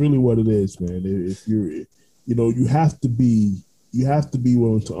 That's really what it is, man. If you're, you know, you have to be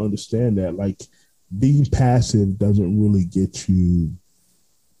willing to understand that, like, being passive doesn't really get you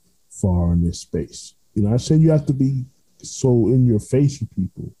far in this space. You know, I said you have to be so in your face with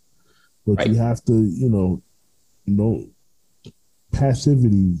people, but you have to, you know,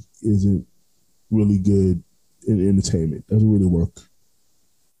 passivity isn't really good in entertainment. Doesn't really work.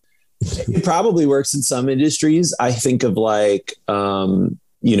 It probably works in some industries. I think of like,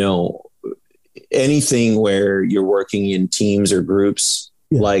 you know, anything where you're working in teams or groups,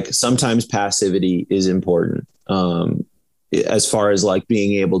 like sometimes passivity is important. As far as like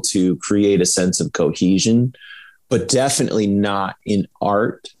being able to create a sense of cohesion but definitely not in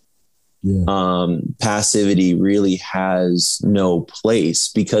art. Passivity really has no place,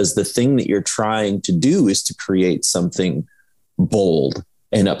 because the thing that you're trying to do is to create something bold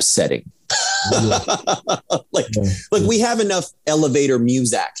and upsetting. Like we have enough elevator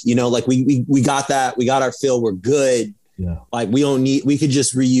music, like we got that, we got our fill, we're good. Like we could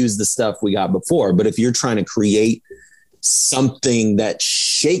just reuse the stuff we got before. But if you're trying to create something that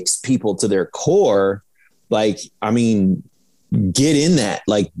shakes people to their core, like, I mean, get in that,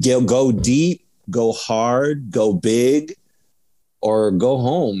 like go deep, go hard, go big, or go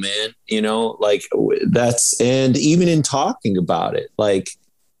home, man. Like that's, and even in talking about it, like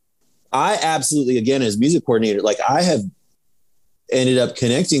I absolutely, again, as music coordinator, like I have ended up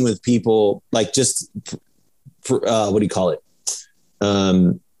connecting with people, like just what do you call it?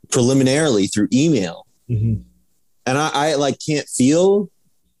 Preliminarily through email. And I like can't feel,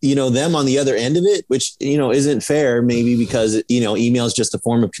 them on the other end of it, which, isn't fair, maybe because, email is just a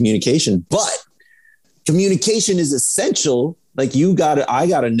form of communication, but communication is essential. Like I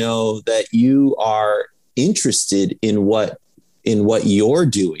gotta know that you are interested in what you're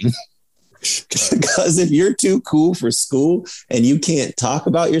doing. Because if you're too cool for school and you can't talk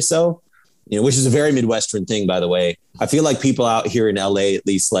about yourself, which is a very Midwestern thing, by the way. I feel like people out here in LA, at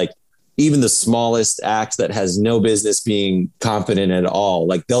least, like even the smallest act that has no business being confident at all,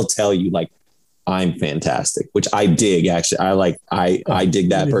 like they'll tell you like, I'm fantastic, which I dig. Actually, I dig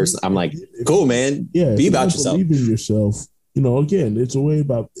that person. I'm like, cool, man. Yeah, be about yourself. Believe in yourself. Again, it's a way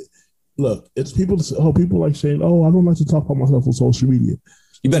about. Look, it's people like saying, "Oh, I don't like to talk about myself on social media."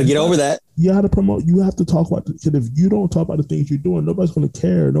 You better get over that. You have to promote. You have to talk about because if you don't talk about the things you're doing, nobody's going to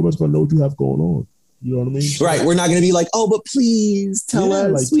care. Nobody's going to know what you have going on. You know what I mean? Right. We're not going to be like, oh, but please tell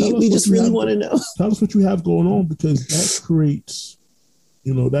us. Like, we just really want to know. Tell us what you have going on, because that creates,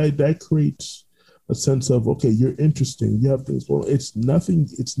 that creates a sense of, okay, you're interesting. You have things going on. It's nothing.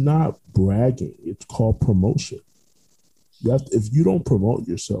 It's not bragging. It's called promotion. If you don't promote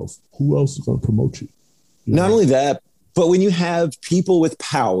yourself, who else is going to promote you? Not only that, but when you have people with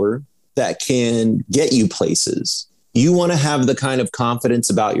power that can get you places, you want to have the kind of confidence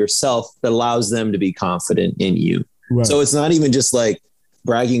about yourself that allows them to be confident in you. Right. So it's not even just like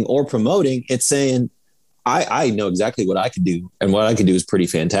bragging or promoting. It's saying, I know exactly what I could do, and what I could do is pretty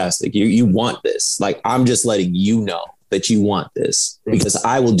fantastic. You want this. Like, I'm just letting you know that you want this, because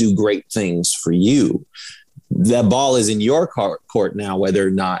I will do great things for you. The ball is in your court now, whether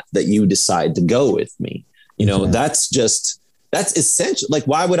or not that you decide to go with me. That's essential. Like,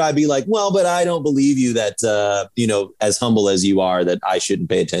 why would I be like, well, but I don't believe you that, as humble as you are, that I shouldn't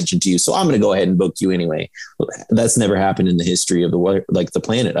pay attention to you. So I'm going to go ahead and book you anyway. That's never happened in the history of the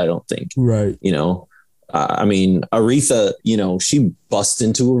planet, I don't think. Right. I mean, Aretha, she bust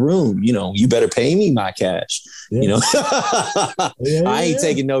into a room, you better pay me my cash, I ain't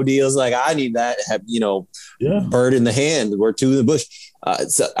taking no deals. Like, I need that, bird in the hand, or two in the bush.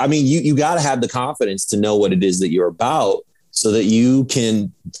 So, I mean, you got to have the confidence to know what it is that you're about, so that you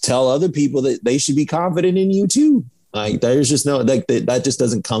can tell other people that they should be confident in you too. Like, there's just no, like that just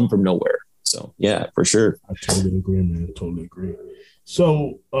doesn't come from nowhere. So yeah, for sure. I totally agree, man. I totally agree.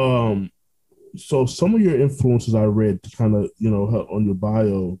 So, so some of your influences I read to kind of, help on your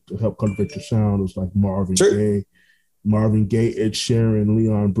bio to help cultivate your sound was like Marvin Gaye, Ed Sheeran,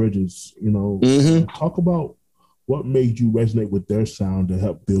 Leon Bridges, talk about what made you resonate with their sound to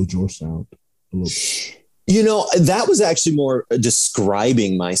help build your sound a little bit. That was actually more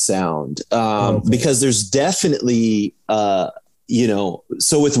describing my sound, because there's definitely,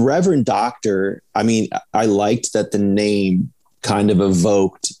 so with Reverend Doctor, I mean, I liked that the name kind of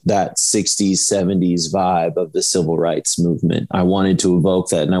evoked that 60s, 70s vibe of the civil rights movement. I wanted to evoke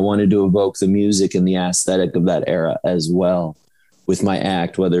that, and I wanted to evoke the music and the aesthetic of that era as well with my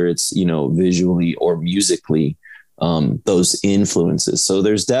act, whether it's, visually or musically, those influences. So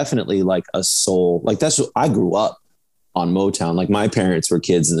there's definitely like a soul, like that's what I grew up on Motown. Like, my parents were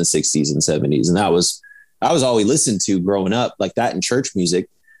kids in the 60s and 70s, and that was all we listened to growing up, like that and church music.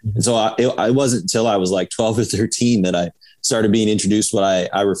 And so I wasn't until I was like 12 or 13 that I started being introduced what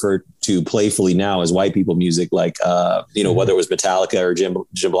I refer to playfully now as white people music, like, whether it was Metallica or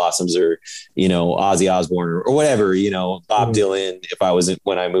Jim Blossoms or, Ozzy Osbourne or whatever, Bob Dylan,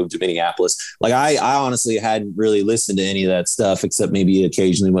 when I moved to Minneapolis. Like, I honestly hadn't really listened to any of that stuff, except maybe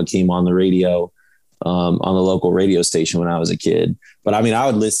occasionally what came on the radio, on the local radio station when I was a kid. But I mean, I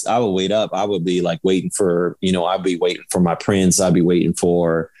would wait up. I would be like waiting for, I'd be waiting for my Prince. I'd be waiting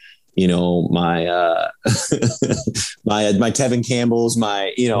for, my my Tevin Campbell's,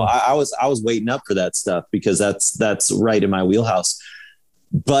 I was waiting up for that stuff, because that's right in my wheelhouse.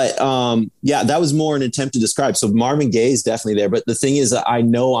 But yeah, that was more an attempt to describe. So Marvin Gaye is definitely there. But the thing is that I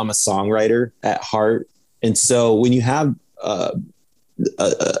know I'm a songwriter at heart. And so when you have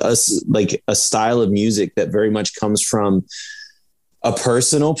like a style of music that very much comes from a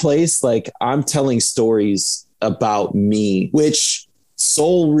personal place, like I'm telling stories about me, which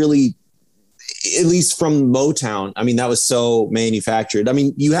soul really, at least from Motown, I mean, that was so manufactured. I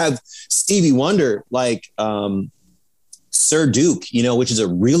mean, you have Stevie Wonder, like Sir Duke, you know, which is a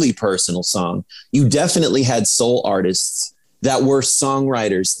really personal song. You definitely had soul artists that were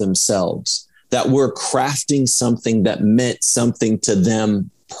songwriters themselves, that were crafting something that meant something to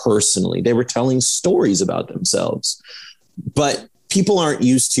them personally. They were telling stories about themselves, but people aren't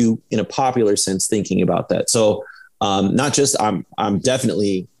used to, in a popular sense, thinking about that. So not just I'm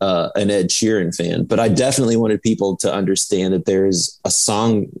definitely an Ed Sheeran fan, but I definitely wanted people to understand that there's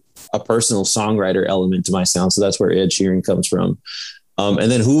a personal songwriter element to my sound. So that's where Ed Sheeran comes from.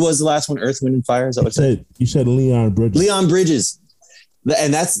 And then who was the last one? Earth, Wind and Fire. Is that what you said? Leon Bridges. Leon Bridges.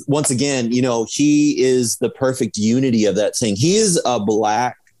 And that's, once again, you know, he is the perfect unity of that thing. He is a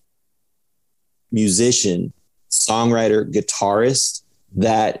Black musician, songwriter, guitarist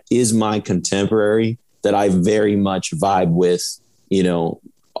that is my contemporary, that I very much vibe with, you know,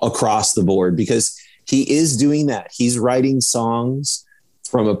 across the board, because he is doing that. He's writing songs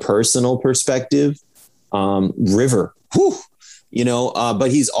from a personal perspective. River, whew, you know, but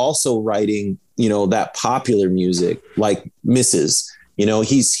he's also writing, you know, that popular music like Mrs. You know,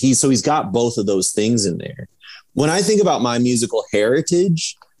 he's got both of those things in there. When I think about my musical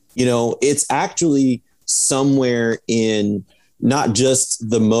heritage, you know, it's actually somewhere in not just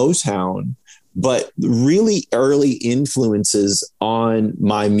the Motown, but really early influences on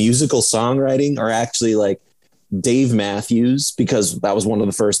my musical songwriting are actually like Dave Matthews, because that was one of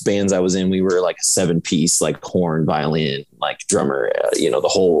the first bands I was in. We were like a 7-piece, like horn, violin, like drummer, you know, the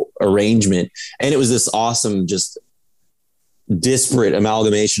whole arrangement. And it was this awesome, just disparate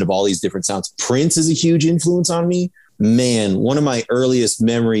amalgamation of all these different sounds. Prince is a huge influence on me. Man, one of my earliest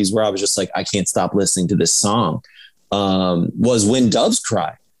memories where I was just like, I can't stop listening to this song was When Doves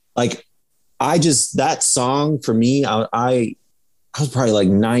Cry. Like, that song for me, I was probably like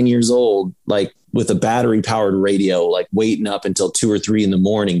 9 years old, like with a battery powered radio, like waiting up until 2 or 3 in the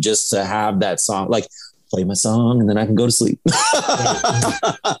morning just to have that song, like play my song and then I can go to sleep.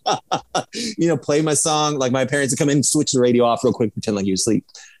 You know, play my song. Like my parents would come in, switch the radio off real quick, pretend like you asleep.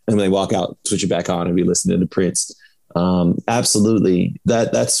 And then they walk out, switch it back on and be listening to Prince. Absolutely.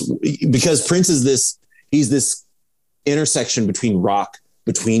 That's because Prince is he's this intersection between rock,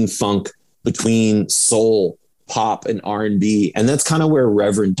 between funk, between soul, pop, and R&B. And that's kind of where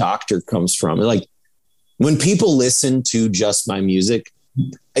Reverend Doctor comes from. Like when people listen to just my music,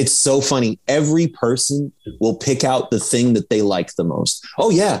 it's so funny. Every person will pick out the thing that they like the most.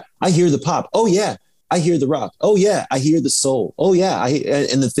 Oh yeah, I hear the pop. Oh yeah, I hear the rock. Oh yeah, I hear the soul. Oh yeah.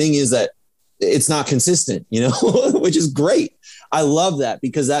 And the thing is that it's not consistent, you know, which is great. I love that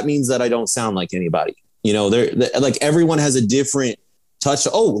because that means that I don't sound like anybody, you know, they're like everyone has a different touch.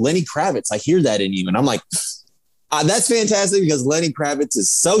 Oh, Lenny Kravitz, I hear that in you. And I'm like, that's fantastic because Lenny Kravitz is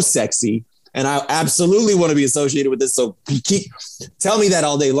so sexy and I absolutely want to be associated with this. So tell me that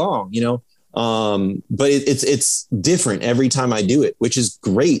all day long, you know? But it's different every time I do it, which is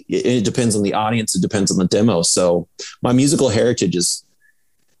great. It depends on the audience. It depends on the demo. So my musical heritage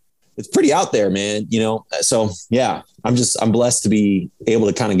it's pretty out there, man, you know? So yeah, I'm blessed to be able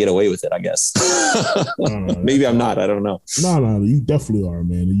to kind of get away with it, I guess. Maybe I'm not, I don't know. No, you definitely are,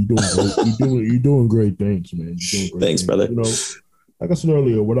 man. You're doing great things, man. Thanks, brother. You know, like I said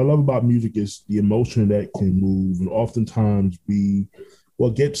earlier, what I love about music is the emotion that can move and oftentimes be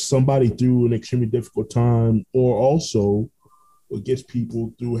what gets somebody through an extremely difficult time, or also what gets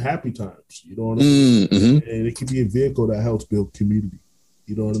people through happy times. You know what I mean? Mm-hmm. And it can be a vehicle that helps build community.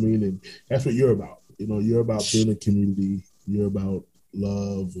 You know what I mean? And that's what you're about. You know, you're about building community. You're about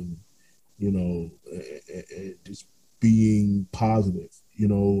love and, you know, and just being positive, you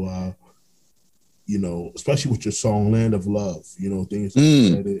know, especially with your song Land of Love, you know, things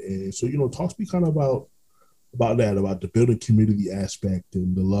like that. And so, you know, talk to me kind of about that, about the building community aspect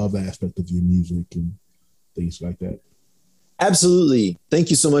and the love aspect of your music and things like that. Absolutely. Thank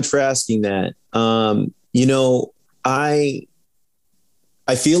you so much for asking that. You know, I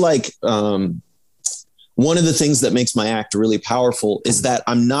feel like one of the things that makes my act really powerful is that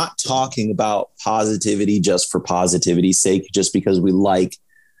I'm not talking about positivity just for positivity's sake, just because we like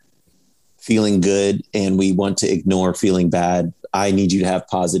feeling good and we want to ignore feeling bad. I need you to have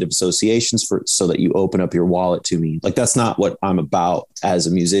positive associations so that you open up your wallet to me. Like, that's not what I'm about as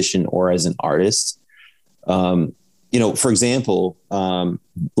a musician or as an artist. for example,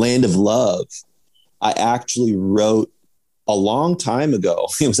 Land of Love, I actually wrote a long time ago.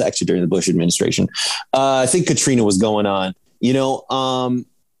 It was actually during the Bush administration. I think Katrina was going on, That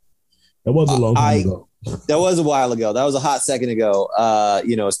was a long time ago. That was a while ago. That was a hot second ago,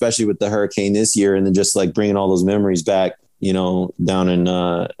 especially with the hurricane this year, and then just like bringing all those memories back, down in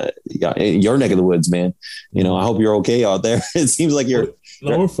your neck of the woods, man. I hope you're okay out there. It seems like you're.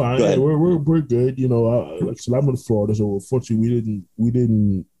 No, we're fine. We're good. Like I said, I'm in Florida, so fortunately we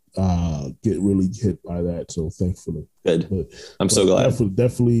didn't get really hit by that. So thankfully, good. I'm so glad.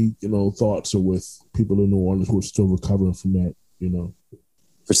 Definitely, thoughts are with people in New Orleans who are still recovering from that.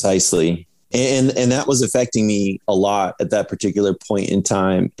 Precisely. And that was affecting me a lot at that particular point in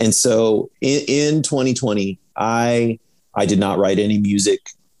time. And so in 2020, I did not write any music.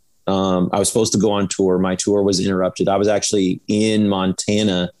 I was supposed to go on tour. My tour was interrupted. I was actually in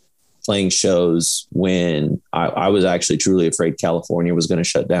Montana playing shows when I was actually truly afraid California was going to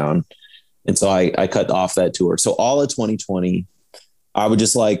shut down. And so I cut off that tour. So all of 2020, I would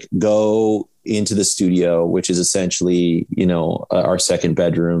just like go into the studio, which is essentially, our second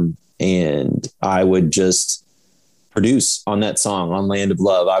bedroom. And I would just produce on that song, on Land of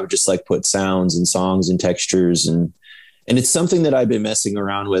Love. I would just like put sounds and songs and textures. And it's something that I've been messing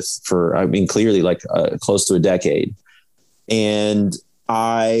around with for, clearly like close to a decade. And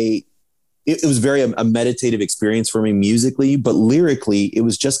it was very a meditative experience for me musically, but lyrically, it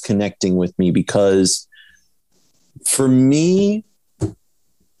was just connecting with me because for me,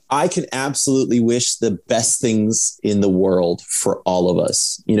 I can absolutely wish the best things in the world for all of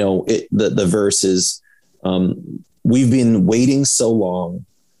us. The verse is, we've been waiting so long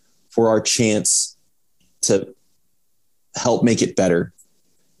for our chance to help make it better.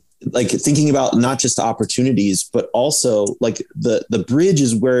 Like thinking about not just opportunities, but also like the bridge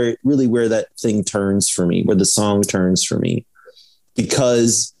is where that thing turns for me, where the song turns for me,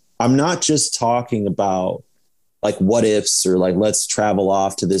 because I'm not just talking about like what ifs or like, let's travel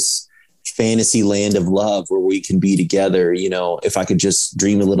off to this fantasy land of love where we can be together. If I could just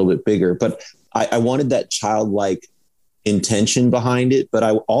dream a little bit bigger, but I wanted that childlike intention behind it. But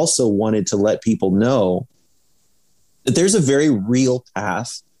I also wanted to let people know that there's a very real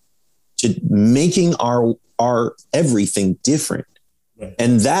path to making our everything different. Right.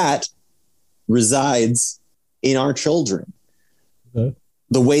 And that resides in our children. Okay.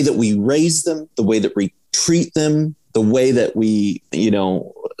 The way that we raise them, the way that we treat them, the way that we,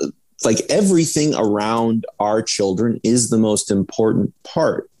 like everything around our children is the most important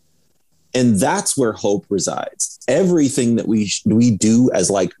part. And that's where hope resides. Everything that we do as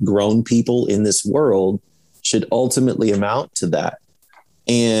like grown people in this world should ultimately amount to that.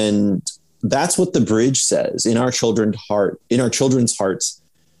 And that's what the bridge says. In our children's hearts,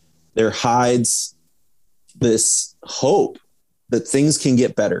 there hides this hope that things can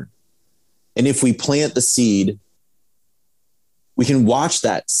get better. And if we plant the seed, we can watch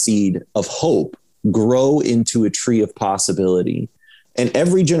that seed of hope grow into a tree of possibility. And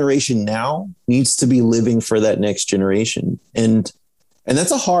every generation now needs to be living for that next generation. And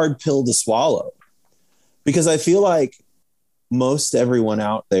that's a hard pill to swallow, because I feel like most everyone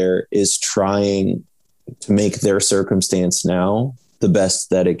out there is trying to make their circumstance now the best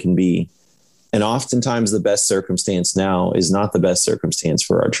that it can be. And oftentimes the best circumstance now is not the best circumstance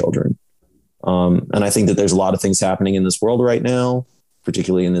for our children. And I think that there's a lot of things happening in this world right now,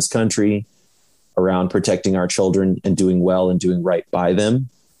 particularly in this country, around protecting our children and doing well and doing right by them.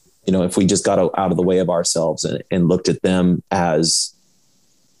 If we just got out of the way of ourselves and looked at them as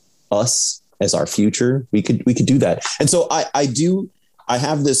us, as our future, we could do that. And so I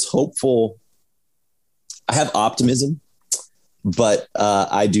have this I have optimism, but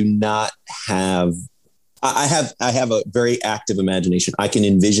I do not have, I have a very active imagination. I can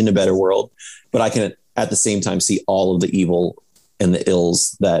envision a better world, but I can at the same time see all of the evil and the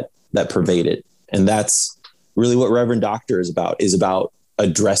ills that pervade it. And that's really what Reverend Doctor is about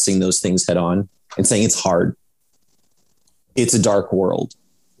addressing those things head on and saying it's hard. It's a dark world.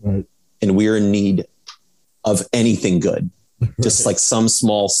 Right. And we're in need of anything good, just like some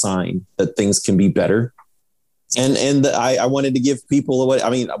small sign that things can be better. And I wanted to give people what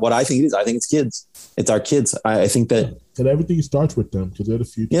I think it is. I think it's kids. It's our kids. I think that. And everything starts with them, because they're the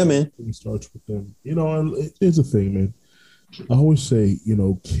future. Yeah, man. Everything starts with them. And here's the thing, man. I always say,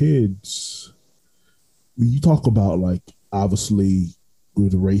 kids, you talk about like, obviously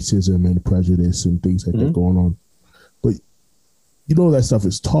with racism and prejudice and things like that going on, but that stuff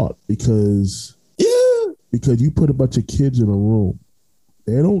is taught because you put a bunch of kids in a room.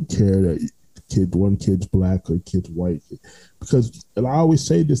 They don't care that one kid's black or kid's white. Because, and I always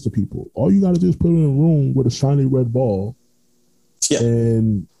say this to people, all you got to do is put them in a room with a shiny red ball,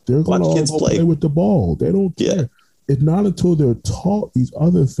 and they're going to all go play with the ball. They don't care. Yeah. It's not until they're taught these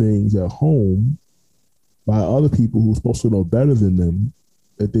other things at home by other people who are supposed to know better than them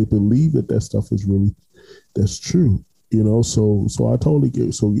that they believe that stuff is really, that's true. You know, so I totally get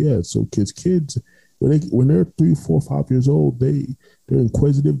it. So yeah, so kids when they're 3, 4, 5 years old, they're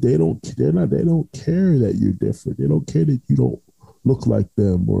inquisitive. They don't care that you're different. They don't care that you don't look like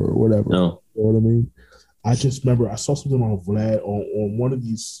them or whatever. No. You know what I mean? I just remember I saw something on Vlad on one of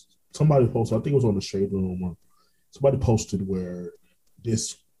these. Somebody posted, I think it was on the Shade Room one. Somebody posted where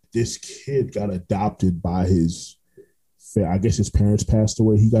this kid got adopted by his. I guess his parents passed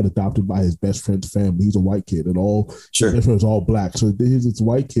away. He got adopted by his best friend's family. He's a white kid, and his best friend's all black. So there's this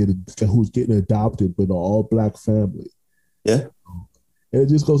white kid who's getting adopted by an all black family. Yeah, and it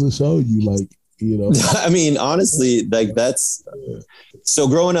just goes to show you, like, you know. I mean, honestly, like that's. So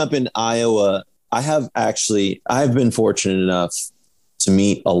growing up in Iowa, I've been fortunate enough to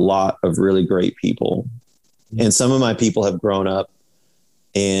meet a lot of really great people, and some of my people have grown up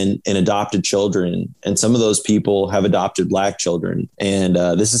and adopted children. And some of those people have adopted black children. And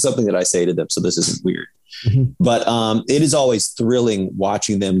this is something that I say to them, so this isn't weird. Mm-hmm. But it is always thrilling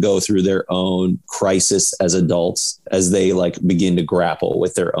watching them go through their own crisis as adults, as they like begin to grapple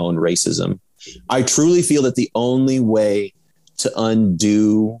with their own racism. I truly feel that the only way to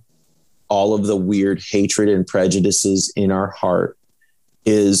undo all of the weird hatred and prejudices in our heart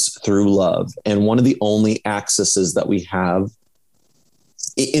is through love. And one of the only accesses that we have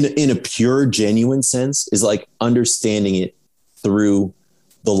in a pure, genuine sense is like understanding it through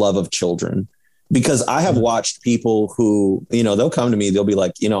the love of children. Because I have watched people who, you know, they'll come to me, they'll be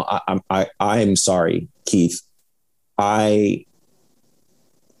like, you know, I'm sorry, Keith. I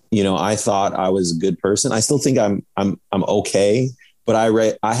thought I was a good person. I still think I'm okay, but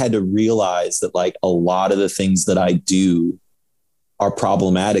I had to realize that like a lot of the things that I do are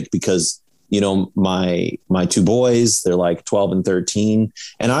problematic because, you know, my 2 boys, they're like 12 and 13,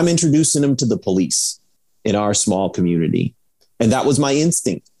 and I'm introducing them to the police in our small community. And that was my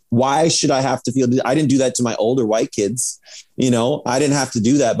instinct. Why should I have to feel? I didn't do that to my older white kids. You know, I didn't have to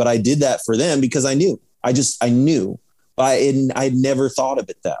do that, but I did that for them because I knew. I knew. I'd never thought of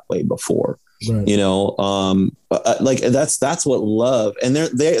it that way before. Right. You know, like that's what love. And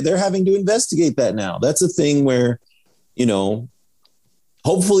they're having to investigate that now. That's a thing where, you know,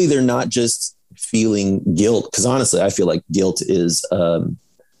 hopefully they're not just feeling guilt, because honestly, I feel like guilt is a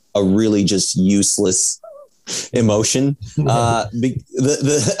really just useless emotion. I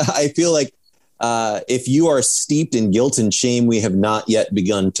feel like if you are steeped in guilt and shame, we have not yet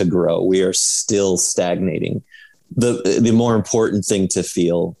begun to grow. We are still stagnating. The more important thing to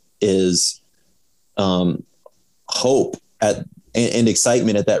feel is hope and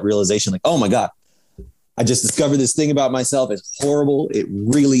excitement at that realization. Like, oh my God, I just discovered this thing about myself. It's horrible. It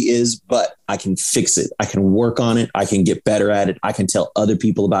really is, but I can fix it. I can work on it. I can get better at it. I can tell other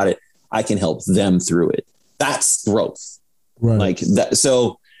people about it. I can help them through it. That's growth. Right. Like that.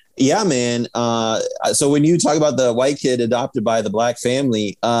 So yeah, man. So when you talk about the white kid adopted by the black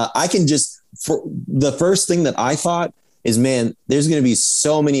family, the first thing that I thought is, man, there's going to be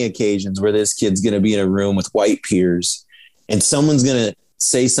so many occasions where this kid's going to be in a room with white peers and someone's going to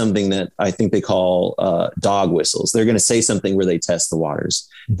say something that I think they call dog whistles. They're going to say something where they test the waters.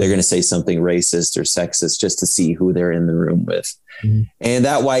 They're going to say something racist or sexist just to see who they're in the room with. Mm-hmm. And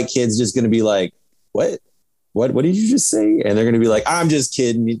that white kid's just going to be like, what did you just say? And they're going to be like, I'm just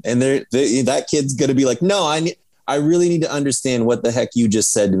kidding. And that kid's going to be like, no, I really need to understand what the heck you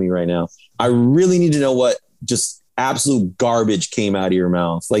just said to me right now. I really need to know what just absolute garbage came out of your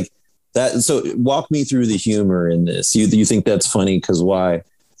mouth. Like that. So walk me through the humor in this. You think that's funny? Cause why?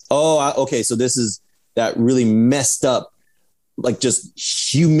 Okay. So this is that really messed up, like just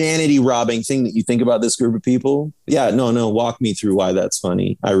humanity robbing thing that you think about this group of people. Yeah, no. Walk me through why that's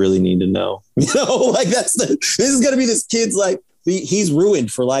funny. I really need to know, you know, like this is going to be this kid's like, he's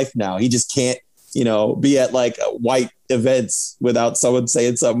ruined for life now. He just can't, you know, be at like white events without someone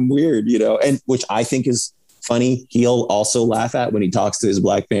saying something weird, you know, and which I think is funny. He'll also laugh at when he talks to his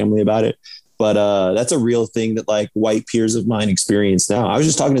black family about it. But that's a real thing that like white peers of mine experience now. I was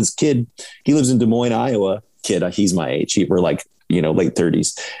just talking to this kid. He lives in Des Moines, Iowa. He's my age. We're like, you know, late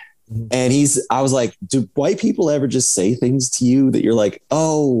 30s. Mm-hmm. And I was like, do white people ever just say things to you that you're like,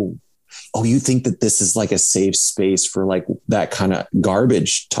 oh, you think that this is like a safe space for like that kind of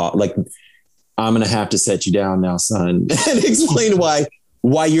garbage talk? Like, I'm going to have to set you down now, son, and explain why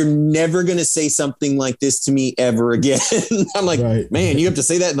why you're never going to say something like this to me ever again. I'm like, man, you have to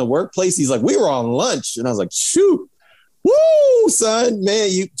say that in the workplace. He's like, we were on lunch. And I was like, shoot, woo, son, man,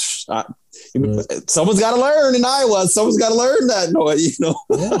 someone's got to learn in Iowa. Someone's got to learn that,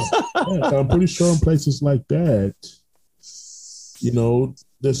 Yeah. I'm pretty sure in places like that,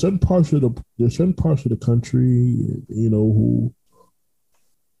 there's certain parts of the country, who,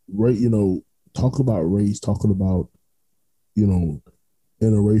 talk about race, talking about,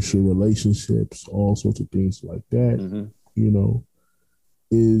 interracial relationships, all sorts of things like that,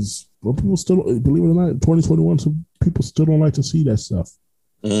 is well, people still, believe it or not, in 2021, some people still don't like to see that stuff.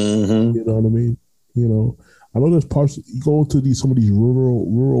 You know what I mean? I know there's parts, you go to some of these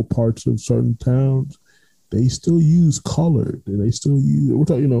rural parts of certain towns, they still use colored, and they still use,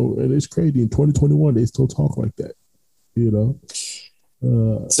 and it's crazy. In 2021, they still talk like that,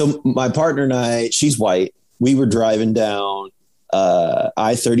 So my partner and I, she's white. We were driving down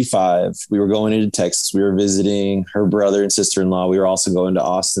I-35. We were going into Texas. We were visiting her brother and sister-in-law. We were also going to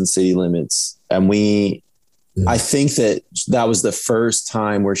Austin city limits. And I think that was the first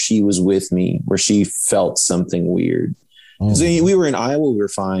time where she was with me, where she felt something weird. Because we were in Iowa, we were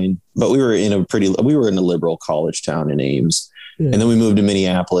fine, but we were in a liberal college town in Ames. Yeah. And then we moved to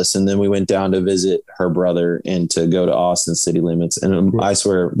Minneapolis, and then we went down to visit her brother and to go to Austin city limits. And I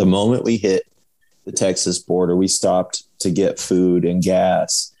swear, the moment we hit the Texas border, we stopped to get food and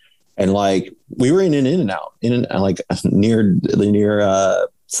gas. And like, we were in an In-N-Out, like near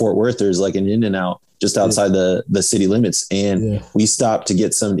Fort Worth, there's like an In-N-Out just outside the city limits. And we stopped to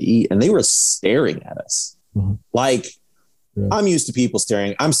get something to eat, and they were staring at us. Like, I'm used to people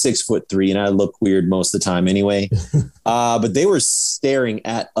staring. I'm 6'3" and I look weird most of the time anyway. But they were staring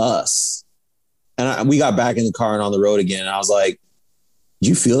at us. And we got back in the car and on the road again. And I was like, "Do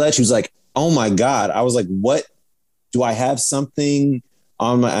you feel that?" She was like, "Oh my God." I was like, "What? Do I have something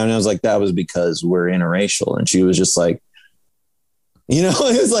on my," and I was like, "That was because we're interracial." And she was just like, it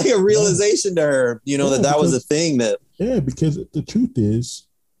was like a realization to her, that was a thing that. Yeah, because the truth is,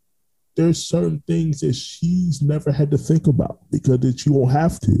 there's certain things that she's never had to think about because you won't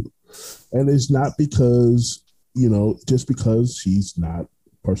have to. And it's not because, just because she's not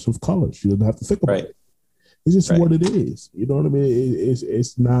a person of color. She doesn't have to think about it. It's just what it is. You know what I mean?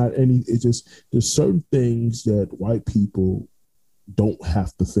 It's not any, it's just, there's certain things that white people don't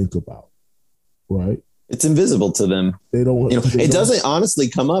have to think about. Right? It's invisible to them. They don't. It doesn't honestly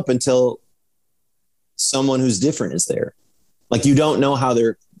come up until someone who's different is there. Like, you don't know how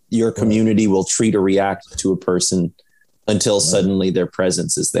your community will treat or react to a person until suddenly their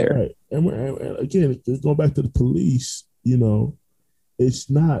presence is there. Right. And again, going back to the police, it's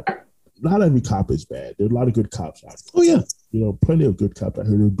not every cop is bad. There's a lot of good cops out there. Oh yeah. Plenty of good cops out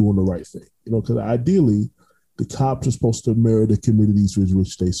here that are doing the right thing. Because ideally the cops are supposed to mirror the communities with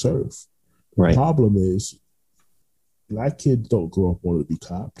which they serve. The problem is black kids don't grow up wanting to be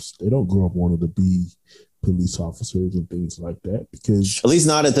cops. They don't grow up wanting to be police officers and things like that, because at least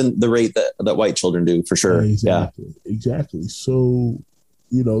not at the rate that white children do, for sure. Exactly. So,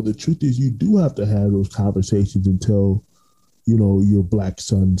 the truth is, you do have to have those conversations until, your black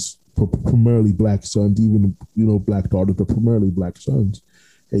sons, primarily black sons, even, black daughters, but primarily black sons.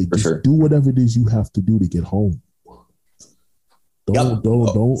 Hey, just do whatever it is you have to do to get home. Don't.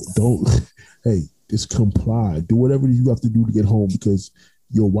 Hey, just comply. Do whatever you have to do to get home, because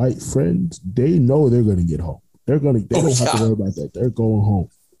your white friends, they know they're going to get home. They don't have to worry about that. They're going home.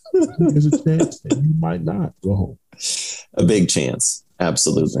 There's a chance that you might not go home. A big chance.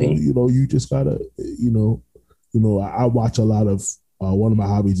 Absolutely. So, you just gotta, I watch a lot of, one of my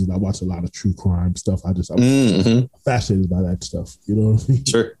hobbies is I watch a lot of true crime stuff. I'm fascinated by that stuff. You know what I mean?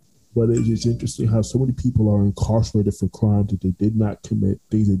 Sure. But it's just interesting how so many people are incarcerated for crimes that they did not commit,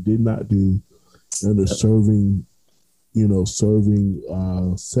 things they did not do, and they're serving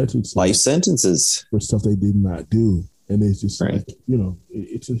sentences, life sentences for stuff they did not do. And it's just like,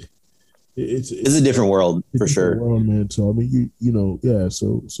 it's a different world for sure. World, man. So I mean,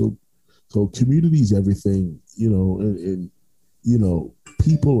 so community is everything, and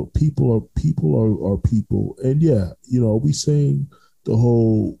people are people. And we saying the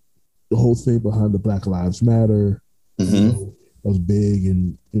whole thing behind the Black Lives Matter, was big,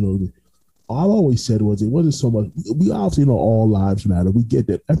 and all I've always said was, it wasn't so much. We obviously know all lives matter. We get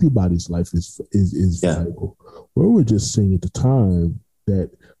that everybody's life is valuable. We were just saying at the time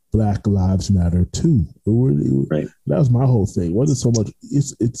that Black lives matter too. That was my whole thing. It wasn't so much.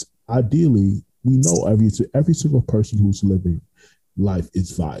 It's ideally, we know every single person who's living life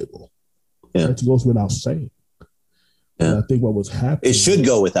is viable. Yeah, that goes without saying. Yeah. And I think what was happening. It should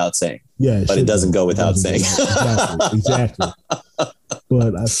go without saying. Yeah, but it doesn't go without saying. Exactly. But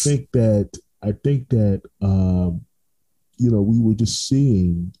but I think that we were just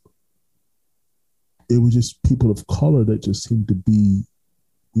seeing, it was just people of color that just seemed to be,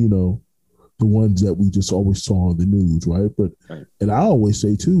 the ones that we just always saw on the news, right? But and I always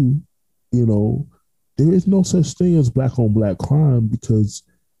say too, there is no such thing as black on black crime, because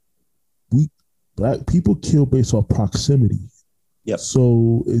black people kill based off proximity. Yep.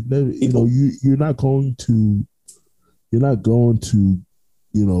 So it never, you're not going to,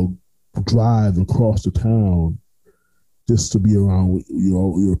 drive across the town just to be around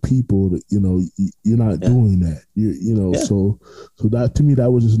your people. That you're not doing that. So that, to me,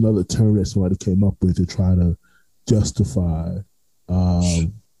 that was just another term that somebody came up with to try to justify. I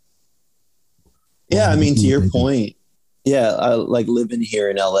mean, to your point, I like living here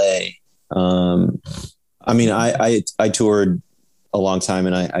in LA. I mean, I toured a long time,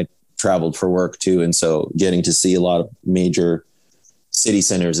 and I traveled for work too. And so getting to see a lot of major city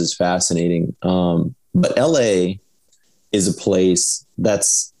centers is fascinating. But LA is a place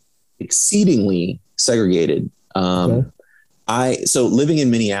that's exceedingly segregated. So living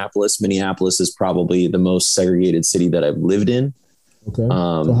in Minneapolis is probably the most segregated city that I've lived in. Okay.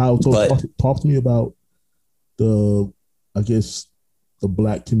 Talk to me about the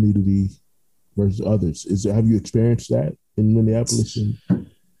black community versus others. Have you experienced that in Minneapolis?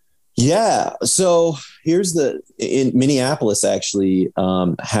 Yeah. So in Minneapolis actually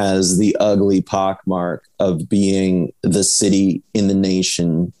has the ugly pockmark of being the city in the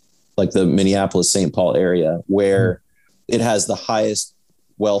nation, like the Minneapolis, St. Paul area, where it has the highest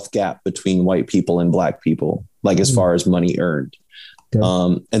wealth gap between white people and black people, like as far as money earned.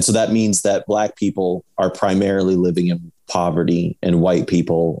 Okay. And so that means that black people are primarily living in poverty, and white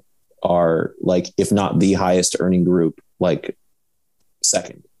people are, like, if not the highest earning group, like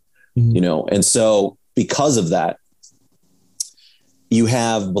second. And so because of that, you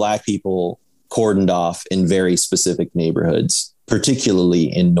have black people cordoned off in very specific neighborhoods, particularly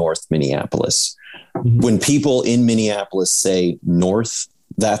in North Minneapolis. When people in Minneapolis say North,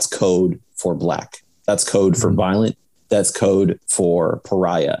 that's code for black. That's code for violent. That's code for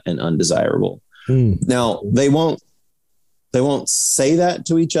pariah and undesirable. Now, they won't say that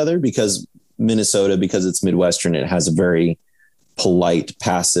to each other, because Minnesota, because it's Midwestern, it has a very polite,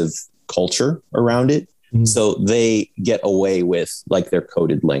 passive culture around it. So they get away with, like, their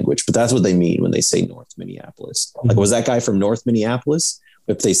coded language, but that's what they mean when they say North Minneapolis. Like, was that guy from North Minneapolis?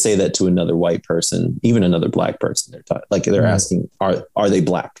 If they say that to another white person, even another black person, they're asking, are they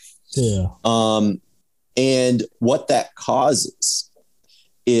black? Yeah. And what that causes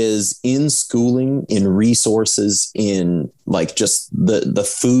is, in schooling, in resources, in like just the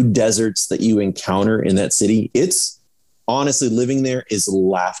food deserts that you encounter in that city, it's honestly, living there is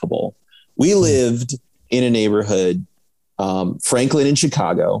laughable. We lived in a neighborhood, Franklin in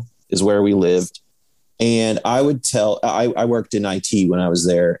Chicago is where we lived. And I worked in IT when I was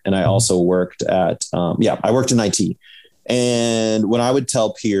there. And I also worked I worked in IT. And when I would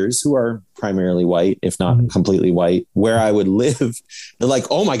tell peers who are primarily white, if not completely white, where I would live, they're like,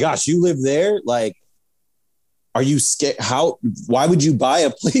 "Oh my gosh, you live there? Like, are you scared? Why would you buy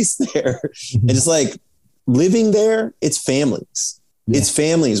a place there?" And it's like, living there, it's families. Yeah. It's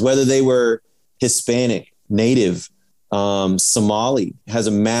families, whether they were Hispanic, Native, Somali, has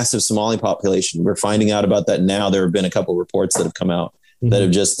a massive Somali population. We're finding out about that now. There have been a couple of reports that have come out that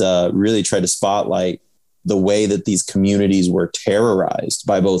have just really tried to spotlight the way that these communities were terrorized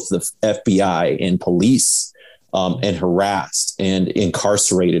by both the FBI and police, and harassed and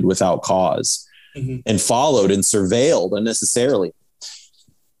incarcerated without cause, and followed and surveilled unnecessarily.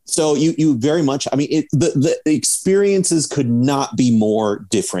 So you very much, I mean, the experiences could not be more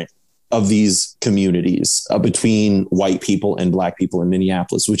different of these communities between white people and black people in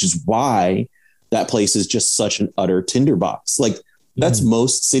Minneapolis, which is why that place is just such an utter tinderbox. Like, that's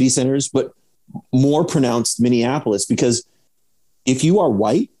most city centers, but more pronounced Minneapolis, because if you are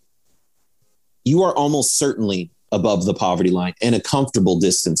white, you are almost certainly above the poverty line and a comfortable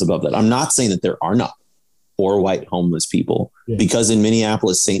distance above that. I'm not saying that there are not poor white homeless people, because in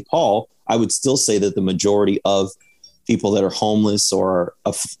Minneapolis, St. Paul, I would still say that the majority of people that are homeless or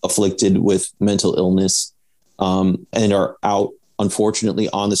afflicted with mental illness, and are out, unfortunately,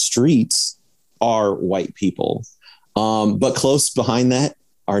 on the streets are white people. But close behind that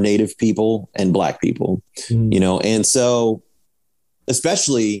are Native people and black people, and so,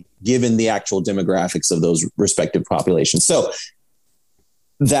 especially given the actual demographics of those respective populations. So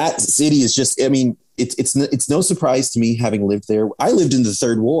that city is just, I mean, it's no surprise to me, having lived there. I lived in the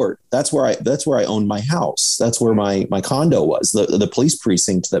Third Ward. That's where I owned my house. That's where my condo was, the police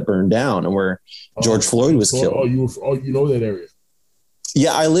precinct that burned down and where George Floyd was killed. You know that area.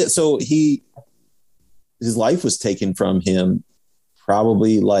 Yeah, so his life was taken from him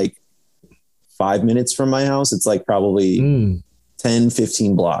probably like 5 minutes from my house. It's like probably 10,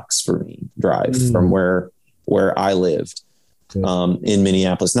 15 blocks for me drive from where I lived in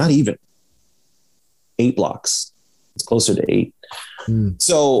Minneapolis. Not even 8 blocks. It's closer to 8.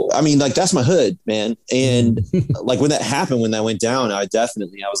 So, I mean, like, that's my hood, man. And like when that happened, when that went down, I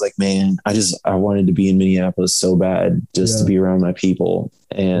was like, man, I wanted to be in Minneapolis so bad just to be around my people.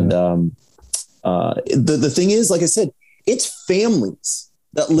 And the thing is, like I said, it's families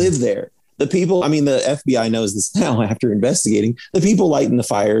that live there. The people, I mean, the FBI knows this now after investigating. The people lighting the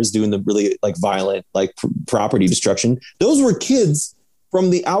fires, doing the really like violent, like property destruction. Those were kids from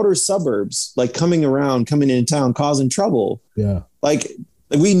the outer suburbs, like coming into town, causing trouble. Yeah. Like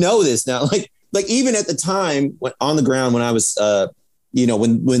we know this now. Like even at the time when on the ground, when I was,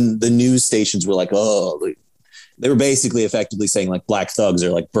 when the news stations were like, they were basically effectively saying like black thugs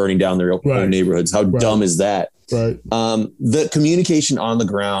are like burning down their own neighborhoods. How dumb is that? Right. The communication on the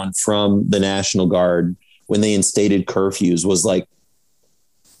ground from the National Guard when they instated curfews was like,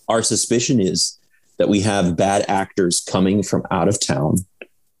 our suspicion is that we have bad actors coming from out of town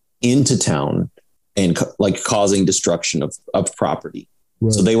into town and like causing destruction of property.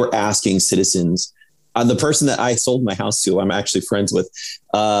 Right. So they were asking citizens. The person that I sold my house to, I'm actually friends with.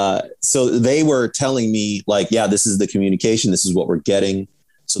 So they were telling me like, yeah, this is the communication. This is what we're getting.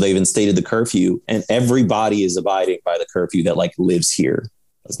 So they've instated the curfew and everybody is abiding by the curfew that like lives here.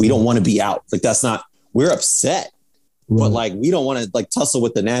 We don't want to be out. Like, we're upset, but like, we don't want to like tussle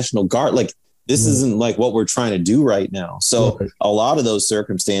with the National Guard. Like, this isn't like what we're trying to do right now. So a lot of those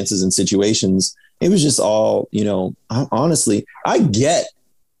circumstances and situations, it was just all, honestly,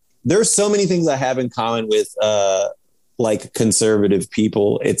 there's so many things I have in common with like conservative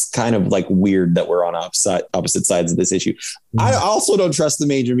people. It's kind of like weird that we're on opposite sides of this issue. I also don't trust the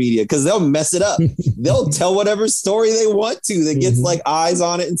major media because they'll mess it up. They'll tell whatever story they want to that gets like eyes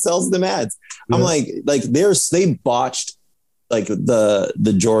on it and sells them ads. Yeah. I'm like they botched like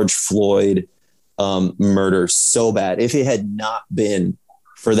the George Floyd murder so bad. If it had not been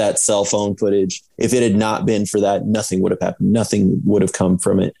for that cell phone footage, if it had not been for that, nothing would have happened. Nothing would have come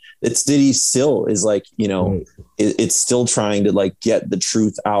from it. He still is like, it's still trying to like get the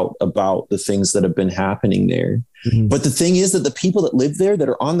truth out about the things that have been happening there. Mm-hmm. But the thing is that the people that live there, that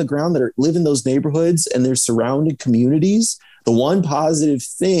are on the ground, that live in those neighborhoods and their surrounding communities, the one positive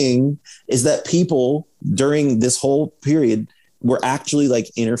thing is that people during this whole period were actually like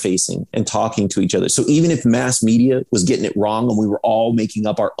interfacing and talking to each other. So even if mass media was getting it wrong and we were all making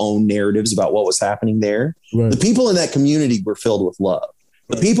up our own narratives about what was happening there, the people in that community were filled with love.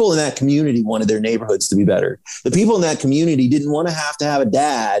 The people in that community wanted their neighborhoods to be better. The people in that community didn't want to have a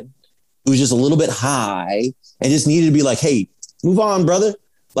dad who was just a little bit high and just needed to be like, hey, move on, brother.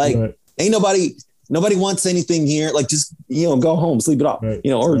 Like, ain't nobody wants anything here. Like, just, go home, sleep it off,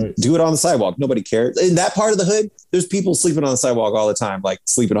 do it on the sidewalk. Nobody cares. In that part of the hood, there's people sleeping on the sidewalk all the time, like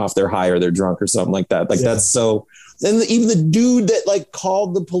sleeping off their high or they're drunk or something like that. Like that's so, and even the dude that like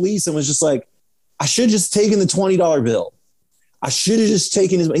called the police and was just like, I should have just taken the $20 bill. I should have just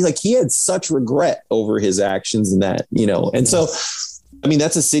taken he had such regret over his actions and that, and so, I mean,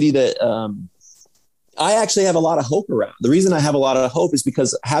 that's a city that, I actually have a lot of hope around. The reason I have a lot of hope is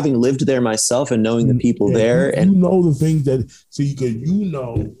because having lived there myself and knowing the people there, and the things that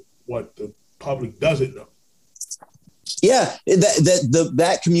what the public doesn't know. Yeah,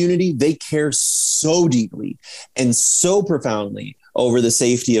 that community, they care so deeply and so profoundly over the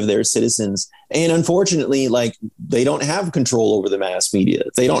safety of their citizens. And unfortunately, like, they don't have control over the mass media.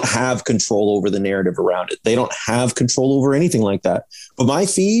 They don't have control over the narrative around it. They don't have control over anything like that. But my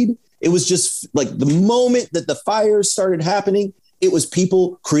feed, it was just like the moment that the fires started happening, it was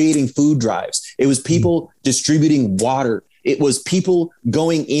people creating food drives. It was people distributing water. It was people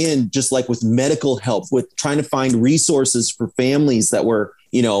going in just like with medical help, with trying to find resources for families that were,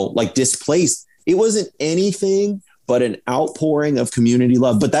 like displaced. It wasn't anything but an outpouring of community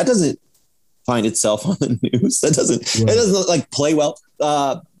love. But that doesn't find itself on the news. It doesn't like play well.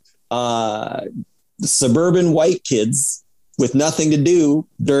 Suburban white kids with nothing to do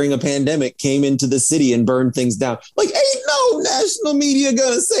during a pandemic came into the city and burned things down. Like, ain't no national media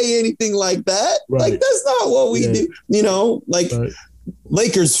gonna say anything like that. Like, that's not what we do.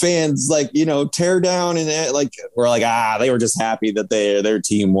 Lakers fans, tear down and we're like, they were just happy that their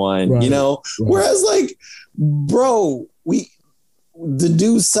team won, Whereas bro, the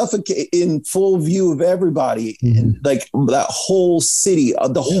dude suffocate in full view of everybody. And that whole city,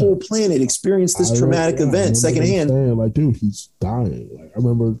 the whole planet experienced this traumatic event secondhand. Saying, dude, he's dying. I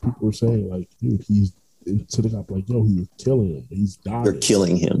remember people were saying, dude, he's to the cop like, yo, he was killing him. He's dying. They're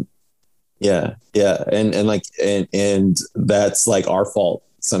killing him. Yeah. And that's like our fault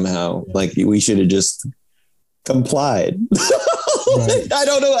somehow. Yeah. Like we should have just complied. Right. I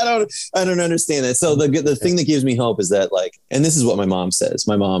don't know. I don't understand that. So the thing that gives me hope is that, like, and this is what my mom says.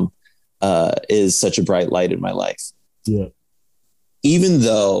 My mom is such a bright light in my life. Yeah. Even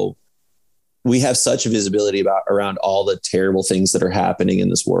though we have such a visibility around all the terrible things that are happening in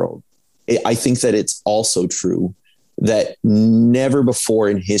this world, I think that it's also true that never before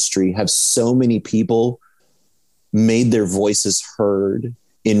in history have so many people made their voices heard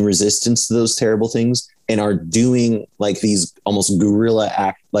in resistance to those terrible things and are doing like these almost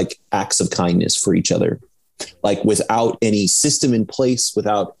guerrilla acts of kindness for each other, like without any system in place,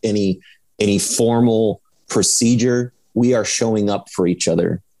 without any formal procedure. We are showing up for each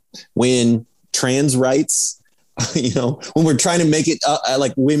other. When trans rights, when we're trying to make it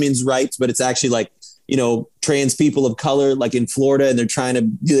like women's rights, but it's actually like, trans people of color, like in Florida, and they're trying to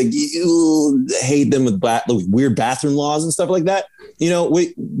hate them with weird bathroom laws and stuff like that.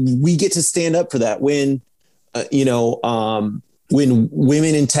 We get to stand up for that. When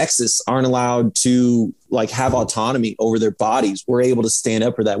women in Texas aren't allowed to like have autonomy over their bodies, we're able to stand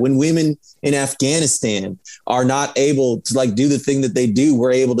up for that. When women in Afghanistan are not able to like do the thing that they do,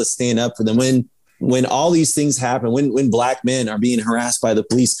 we're able to stand up for them. When all these things happen, when black men are being harassed by the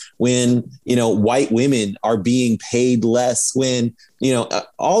police, when, white women are being paid less, when,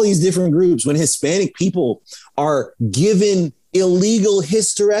 all these different groups, when Hispanic people are given illegal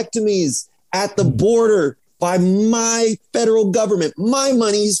hysterectomies at the border by my federal government, my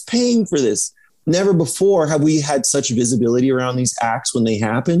money's paying for this. Never before have we had such visibility around these acts when they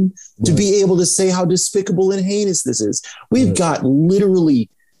happen, to be able to say how despicable and heinous this is. We've got literally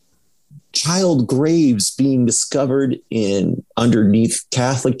child graves being discovered underneath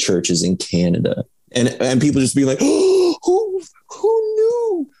Catholic churches in Canada. And people just being like, oh, who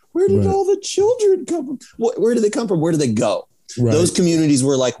knew? Where did all the children come from? Where did they come from? Where did they go? Right. Those communities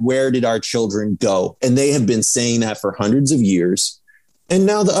were like, where did our children go? And they have been saying that for hundreds of years. And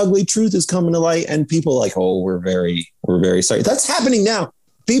now the ugly truth is coming to light, and people are like, oh, we're very sorry. That's happening now.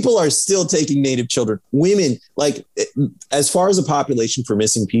 People are still taking Native children, women, like as far as a population for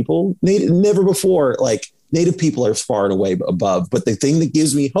missing people, never before, like Native people are far and away above. But the thing that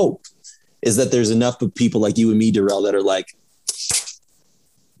gives me hope is that there's enough of people like you and me, Darrell, that are like,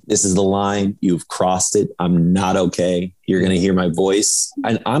 this is the line. You've crossed it. I'm not okay. You're going to hear my voice,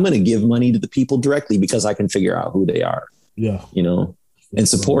 and I'm going to give money to the people directly because I can figure out who they are. Yeah. And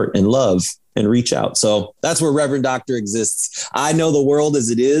support and love and reach out. So that's where Reverend Doctor exists. I know the world as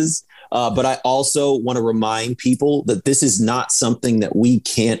it is, but I also want to remind people that this is not something that we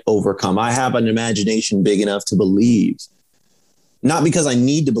can't overcome. I have an imagination big enough to believe, not because I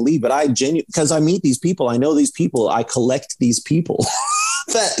need to believe, but because I meet these people. I know these people. I collect these people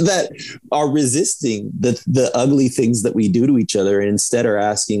that are resisting the ugly things that we do to each other, and instead are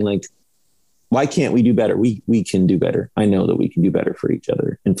asking like, why can't we do better? We can do better. I know that we can do better for each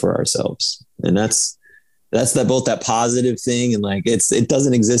other and for ourselves. And that's both that positive thing. And like, it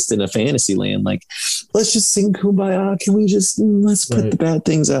doesn't exist in a fantasy land. Like, let's just sing Kumbaya. Can we let's put the bad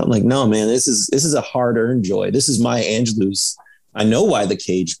things out? Like, no, man, this is a hard earned joy. This is Maya Angelou's. I know why the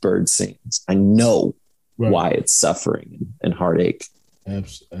caged bird sings. I know why it's suffering and heartache.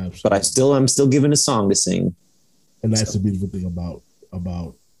 Absolutely. But I'm still given a song to sing. And that's the beautiful thing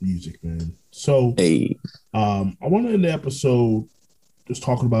about music, man. So I want to end the episode just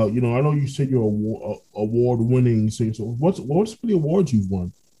talking about, I know you said you're award-winning singer. So what's some of the awards you've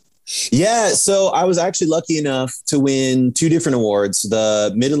won? Yeah, so I was actually lucky enough to win 2 different awards.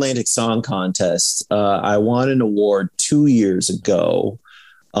 The Mid-Atlantic Song Contest. I won an award 2 years ago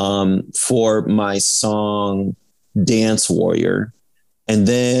for my song Dance Warrior. And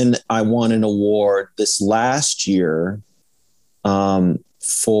then I won an award this last year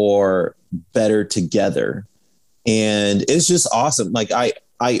for Better Together. And it's just awesome. Like I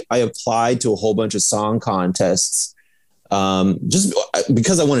applied to a whole bunch of song contests just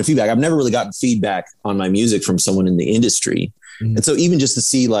because I wanted feedback. I've never really gotten feedback on my music from someone in the industry. Mm-hmm. And so even just to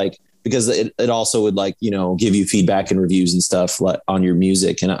see because it also would give you feedback and reviews and stuff on your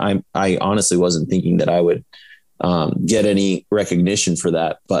music. And I honestly wasn't thinking that I would get any recognition for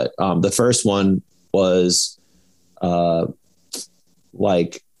that. But the first one was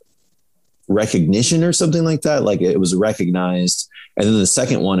recognition or something like that. Like it was recognized. And then the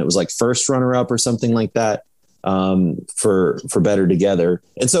second one, it was like first runner up or something like that for Better Together.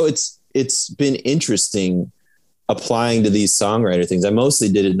 And so it's been interesting applying to these songwriter things. I mostly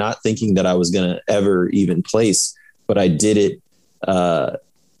did it not thinking that I was going to ever even place, but I did it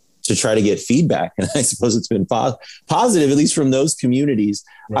to try to get feedback. And I suppose it's been positive, at least from those communities.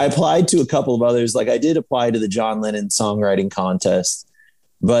 Right. I applied to a couple of others. Like I did apply to the John Lennon songwriting contest,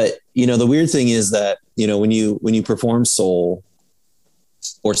 but the weird thing is that, when you perform soul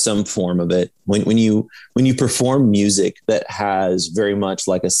or some form of it, when you perform music that has very much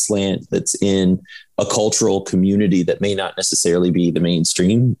like a slant that's in a cultural community that may not necessarily be the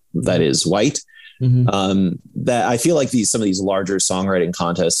mainstream, that is white, that I feel like some of these larger songwriting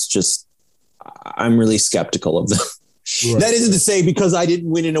contests, I'm really skeptical of them. Right. That isn't to say because I didn't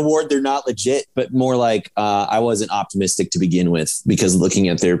win an award, they're not legit, but more like I wasn't optimistic to begin with, because looking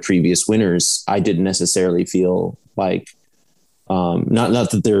at their previous winners, I didn't necessarily feel like, not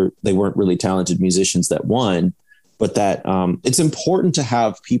that they weren't really talented musicians that won, but that it's important to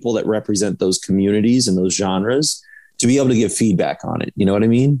have people that represent those communities and those genres to be able to give feedback on it. You know what I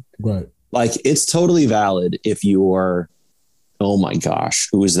mean? Right. Like it's totally valid if you're, oh my gosh,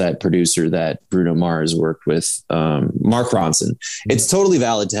 who was that producer that Bruno Mars worked with? Mark Ronson. It's totally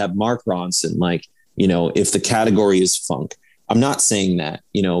valid to have Mark Ronson. Like, if the category is funk, I'm not saying that,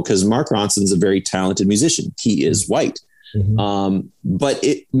 because Mark Ronson's a very talented musician. He is white. But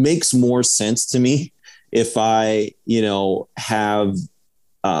it makes more sense to me if I, have,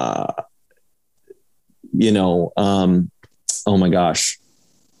 oh my gosh,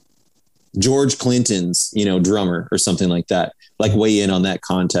 George Clinton's, drummer or something like that, like weigh in on that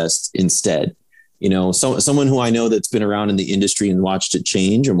contest instead. Someone who I know that's been around in the industry and watched it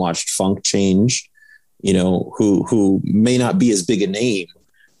change and watched funk change, who may not be as big a name,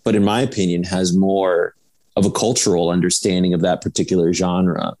 but in my opinion has more of a cultural understanding of that particular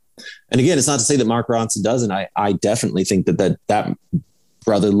genre. And again, it's not to say that Mark Ronson doesn't. I definitely think that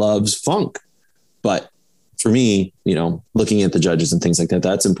brother loves funk, but for me, looking at the judges and things like that,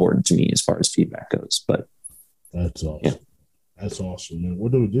 that's important to me as far as feedback goes. But that's awesome. Yeah. That's awesome,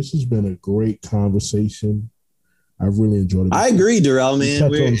 man. This has been a great conversation. I've really enjoyed it. I agree, Darrell,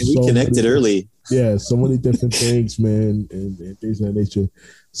 man. We connected early. Yeah, so many different things, man, and things of that nature.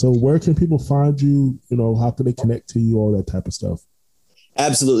 So where can people find you? How can they connect to you? All that type of stuff.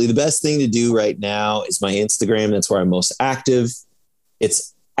 Absolutely. The best thing to do right now is my Instagram. That's where I'm most active.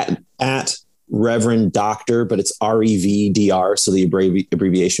 It's at Reverend Doctor, but it's REVDR. So the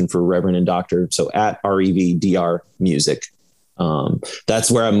abbreviation for Reverend and Doctor. So at REVDR Music. That's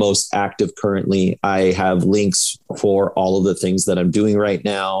where I'm most active currently. I have links for all of the things that I'm doing right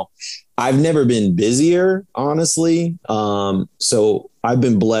now. I've never been busier, honestly. So I've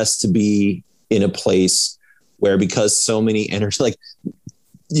been blessed to be in a place where, because so many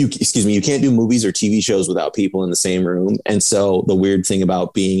you can't do movies or TV shows without people in the same room. And so the weird thing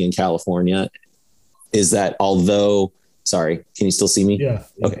about being in California is that sorry, can you still see me? Yeah.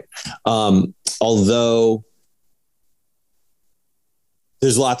 Okay. Although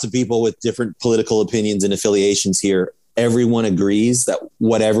there's lots of people with different political opinions and affiliations here, everyone agrees that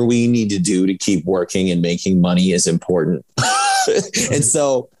whatever we need to do to keep working and making money is important. And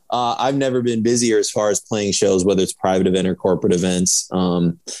so I've never been busier as far as playing shows, whether it's private event or corporate events.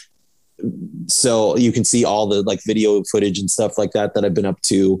 So you can see all the video footage and stuff like that I've been up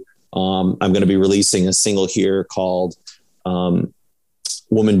to. I'm going to be releasing a single here called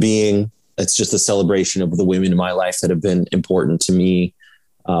Woman Being. It's just a celebration of the women in my life that have been important to me.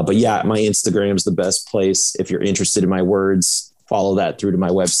 But yeah, my Instagram is the best place. If you're interested in my words, follow that through to my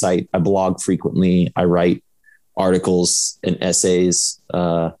website. I blog frequently. I write articles and essays.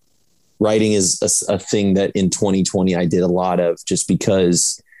 Writing is a thing that in 2020 I did a lot of, just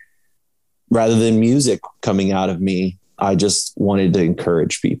because rather than music coming out of me, I just wanted to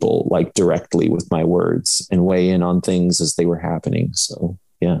encourage people directly with my words and weigh in on things as they were happening. So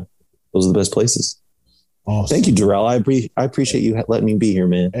yeah, those are the best places. Awesome. Thank you, Darrell. I appreciate you letting me be here,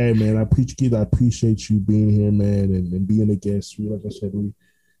 man. Hey, man, I appreciate you being here, man, and being a guest. Like I said, we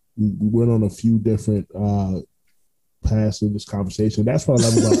went on a few different paths in this conversation. That's what I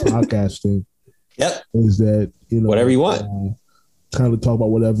love about podcasting. Yep. Is that, whatever you want. Kind of talk about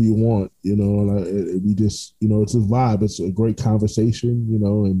whatever you want, and we just, it's a vibe. It's a great conversation,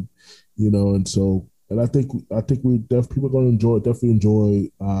 and so. And I think people are going to definitely enjoy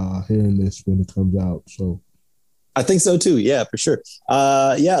hearing this when it comes out. So I think so too. Yeah, for sure.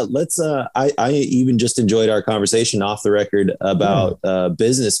 Let's, I even just enjoyed our conversation off the record about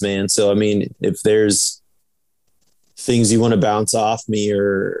business, man. So, I mean, if there's things you want to bounce off me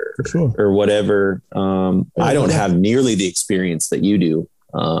or whatever, I don't have nearly the experience that you do.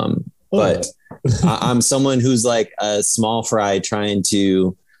 But I'm someone who's like a small fry trying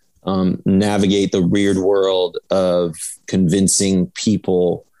to navigate the weird world of convincing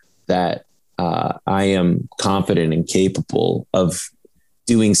people that I am confident and capable of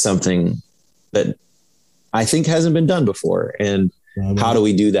doing something that I think hasn't been done before. And how do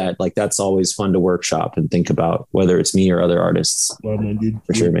we do that? Like, that's always fun to workshop and think about, whether it's me or other artists. Well, man,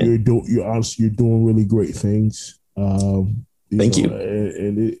 man. You're doing really great things. Thank you.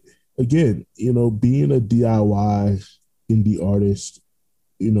 And again, being a DIY indie artist,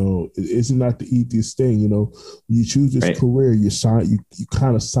 it's not the easiest thing. When you choose this career, you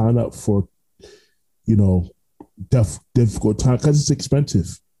kind of sign up for, difficult time because it's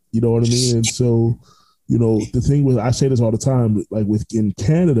expensive. You know what I mean? And so, the thing with, I say this all the time, like in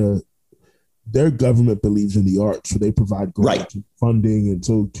Canada, their government believes in the arts, so they provide grants and funding. And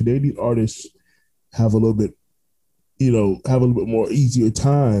so Canadian artists have a little bit more easier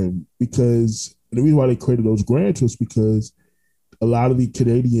time, because the reason why they created those grants was because a lot of the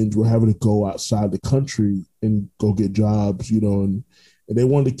Canadians were having to go outside the country and go get jobs, and they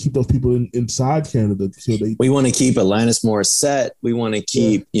wanted to keep those people inside Canada. So we want to keep Alanis Morissette. We want to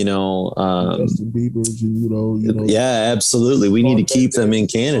keep, Justin Bieber's, and yeah, absolutely. We need to keep them in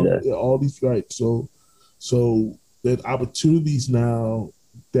Canada. All these rights. So there's opportunities now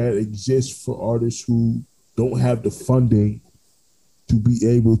that exist for artists who don't have the funding to be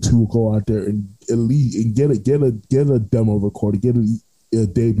able to go out there and at least and get a demo recorded, get a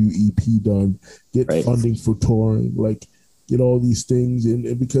debut EP done, get funding for touring, all these things,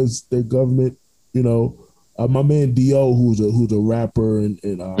 and because their government, my man Dio, who's a rapper and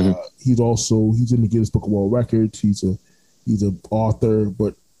he's in the Guinness Book of World Records. He's an author,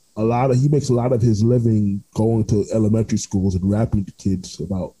 but he makes a lot of his living going to elementary schools and rapping to kids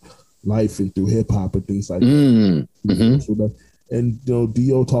about life and through hip hop and things like that. So and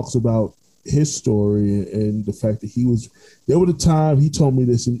Dio talks about his story and the fact that there was a time he told me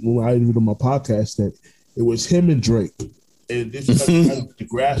this when I interviewed on my podcast, that it was him and Drake. And this was the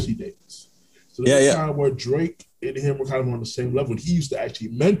Grassy days. So there was a time where Drake and him were kind of on the same level. He used to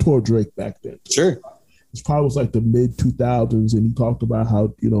actually mentor Drake back then. Sure. It probably was like the mid 2000s, and he talked about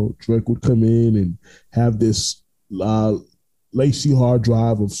how Drake would come in and have this lacy hard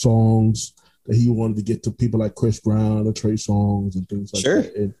drive of songs that he wanted to get to people like Chris Brown or Trey Songz and things like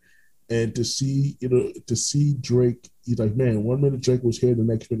that. And to see Drake, he's like, man, 1 minute Drake was here, the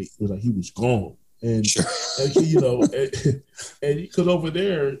next minute it was like he was gone. And, and because over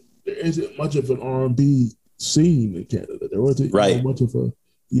there isn't much of an R&B scene in Canada. There wasn't much of a,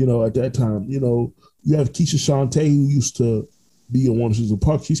 at that time, you have Keisha Shantae, who used to be in One Season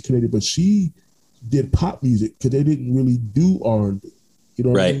Park. She's Canadian, but she did pop music because they didn't really do R&B. You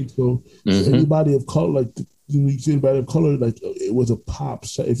know what I mean? So anybody of color, you see anybody of color, it was a pop.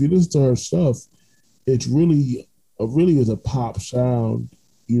 If you listen to her stuff, it's really is a pop sound,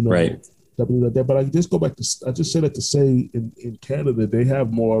 something like that. But I just go back to, I just say that to say in Canada, they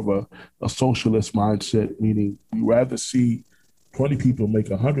have more of a socialist mindset, meaning you rather see 20 people make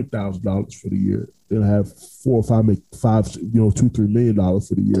 $100,000 for the year than have 4 or 5 make $2-3 million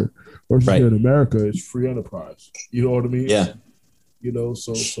for the year. Versus here in America, it's free enterprise. You know what I mean? Yeah. I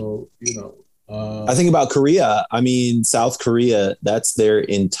think about Korea. I mean, South Korea, that's their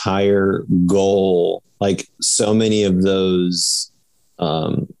entire goal. Like, so many of those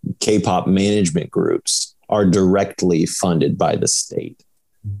K-pop management groups are directly funded by the state.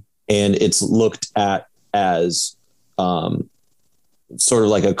 And it's looked at as sort of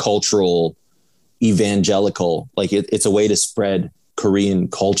like a cultural evangelical, like it's a way to spread Korean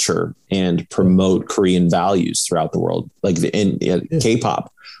culture and promote Korean values throughout the world, like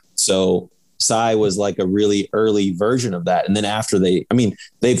K-pop. So Psy was like a really early version of that. And then after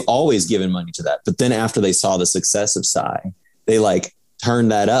they've always given money to that, but then after they saw the success of Psy, they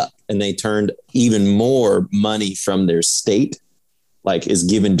turned that up, and they turned even more money from their state, is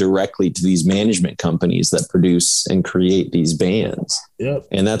given directly to these management companies that produce and create these bands. Yep.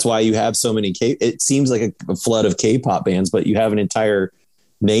 And that's why you have so many it seems like a flood of K-pop bands, but you have an entire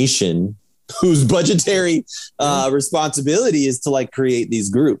nation whose budgetary responsibility is to create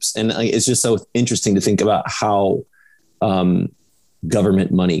these groups. And it's just so interesting to think about how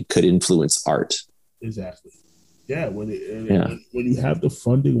government money could influence art. Exactly. Yeah, when you have the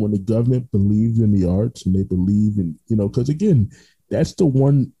funding, when the government believes in the arts and they believe in, because again, that's the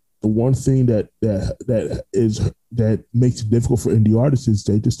one thing that makes it difficult for indie artists is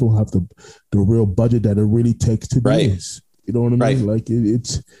they just don't have the real budget that it really takes to do this. You know what I mean?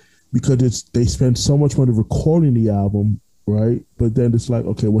 It's because they spend so much money recording the album, right? But then it's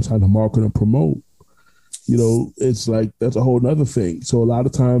okay, what's time to market and promote? It's that's a whole nother thing. So a lot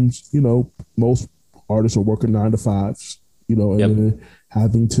of times, most artists are working 9 to 5s, and then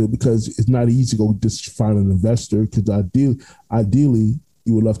having to, because it's not easy to go just find an investor, because ideally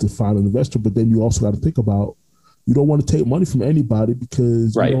you would love to find an investor, but then you also got to think about, you don't want to take money from anybody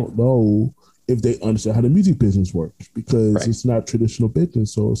because you don't know if they understand how the music business works, because it's not traditional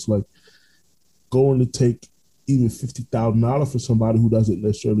business. So it's like going to take even $50,000 for somebody who doesn't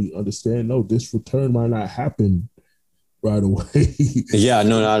necessarily understand. No, this return might not happen right away. Yeah,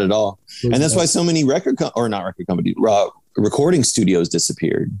 no, not at all. And that's why so many recording studios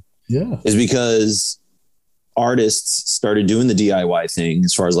disappeared. Yeah, is because artists started doing the DIY thing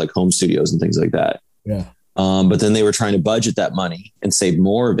as far as like home studios and things like that. Yeah. But then they were trying to budget that money and save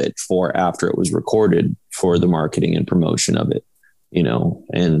more of it for after it was recorded for the marketing and promotion of it, you know,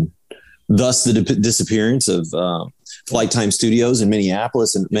 and thus the disappearance of Flight Time Studios in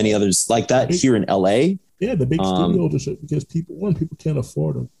Minneapolis and many others like that here in LA. Yeah, the big studios are because people can't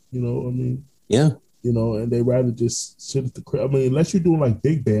afford them, you know, I mean. Yeah. You know, and they rather just sit at the crib. I mean, unless you're doing like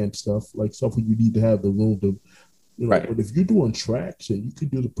big band stuff, like stuff where you need to have the room to, you know, but if you're doing tracks and you can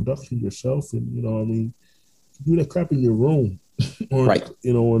do the production yourself and, you know, I mean, do that crap in your room or,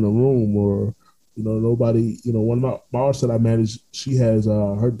 you know, in a room or, you know, nobody, you know, one of my artists that I manage, she has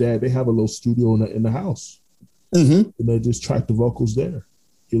her dad, they have a little studio in the house and they just track the vocals there,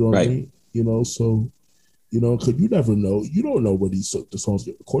 you know what I mean? You know, so, you know, because you never know. You don't know where the songs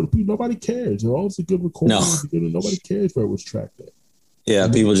get recorded. Nobody cares. You know, it's a good recording. Nobody cares where it was tracked at. Yeah,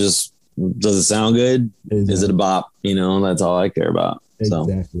 people just, does it sound good? Exactly. Is it a bop? You know, that's all I care about.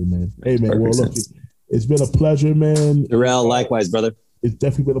 Exactly, man. Hey, man, well, look, it's been a pleasure, man. Darrell, likewise, brother. It's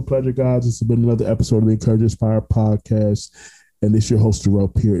definitely been a pleasure, guys. This has been another episode of the Encourage Inspire podcast. And this is your host, Darrell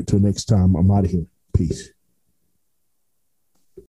Period. Till next time, I'm out of here. Peace.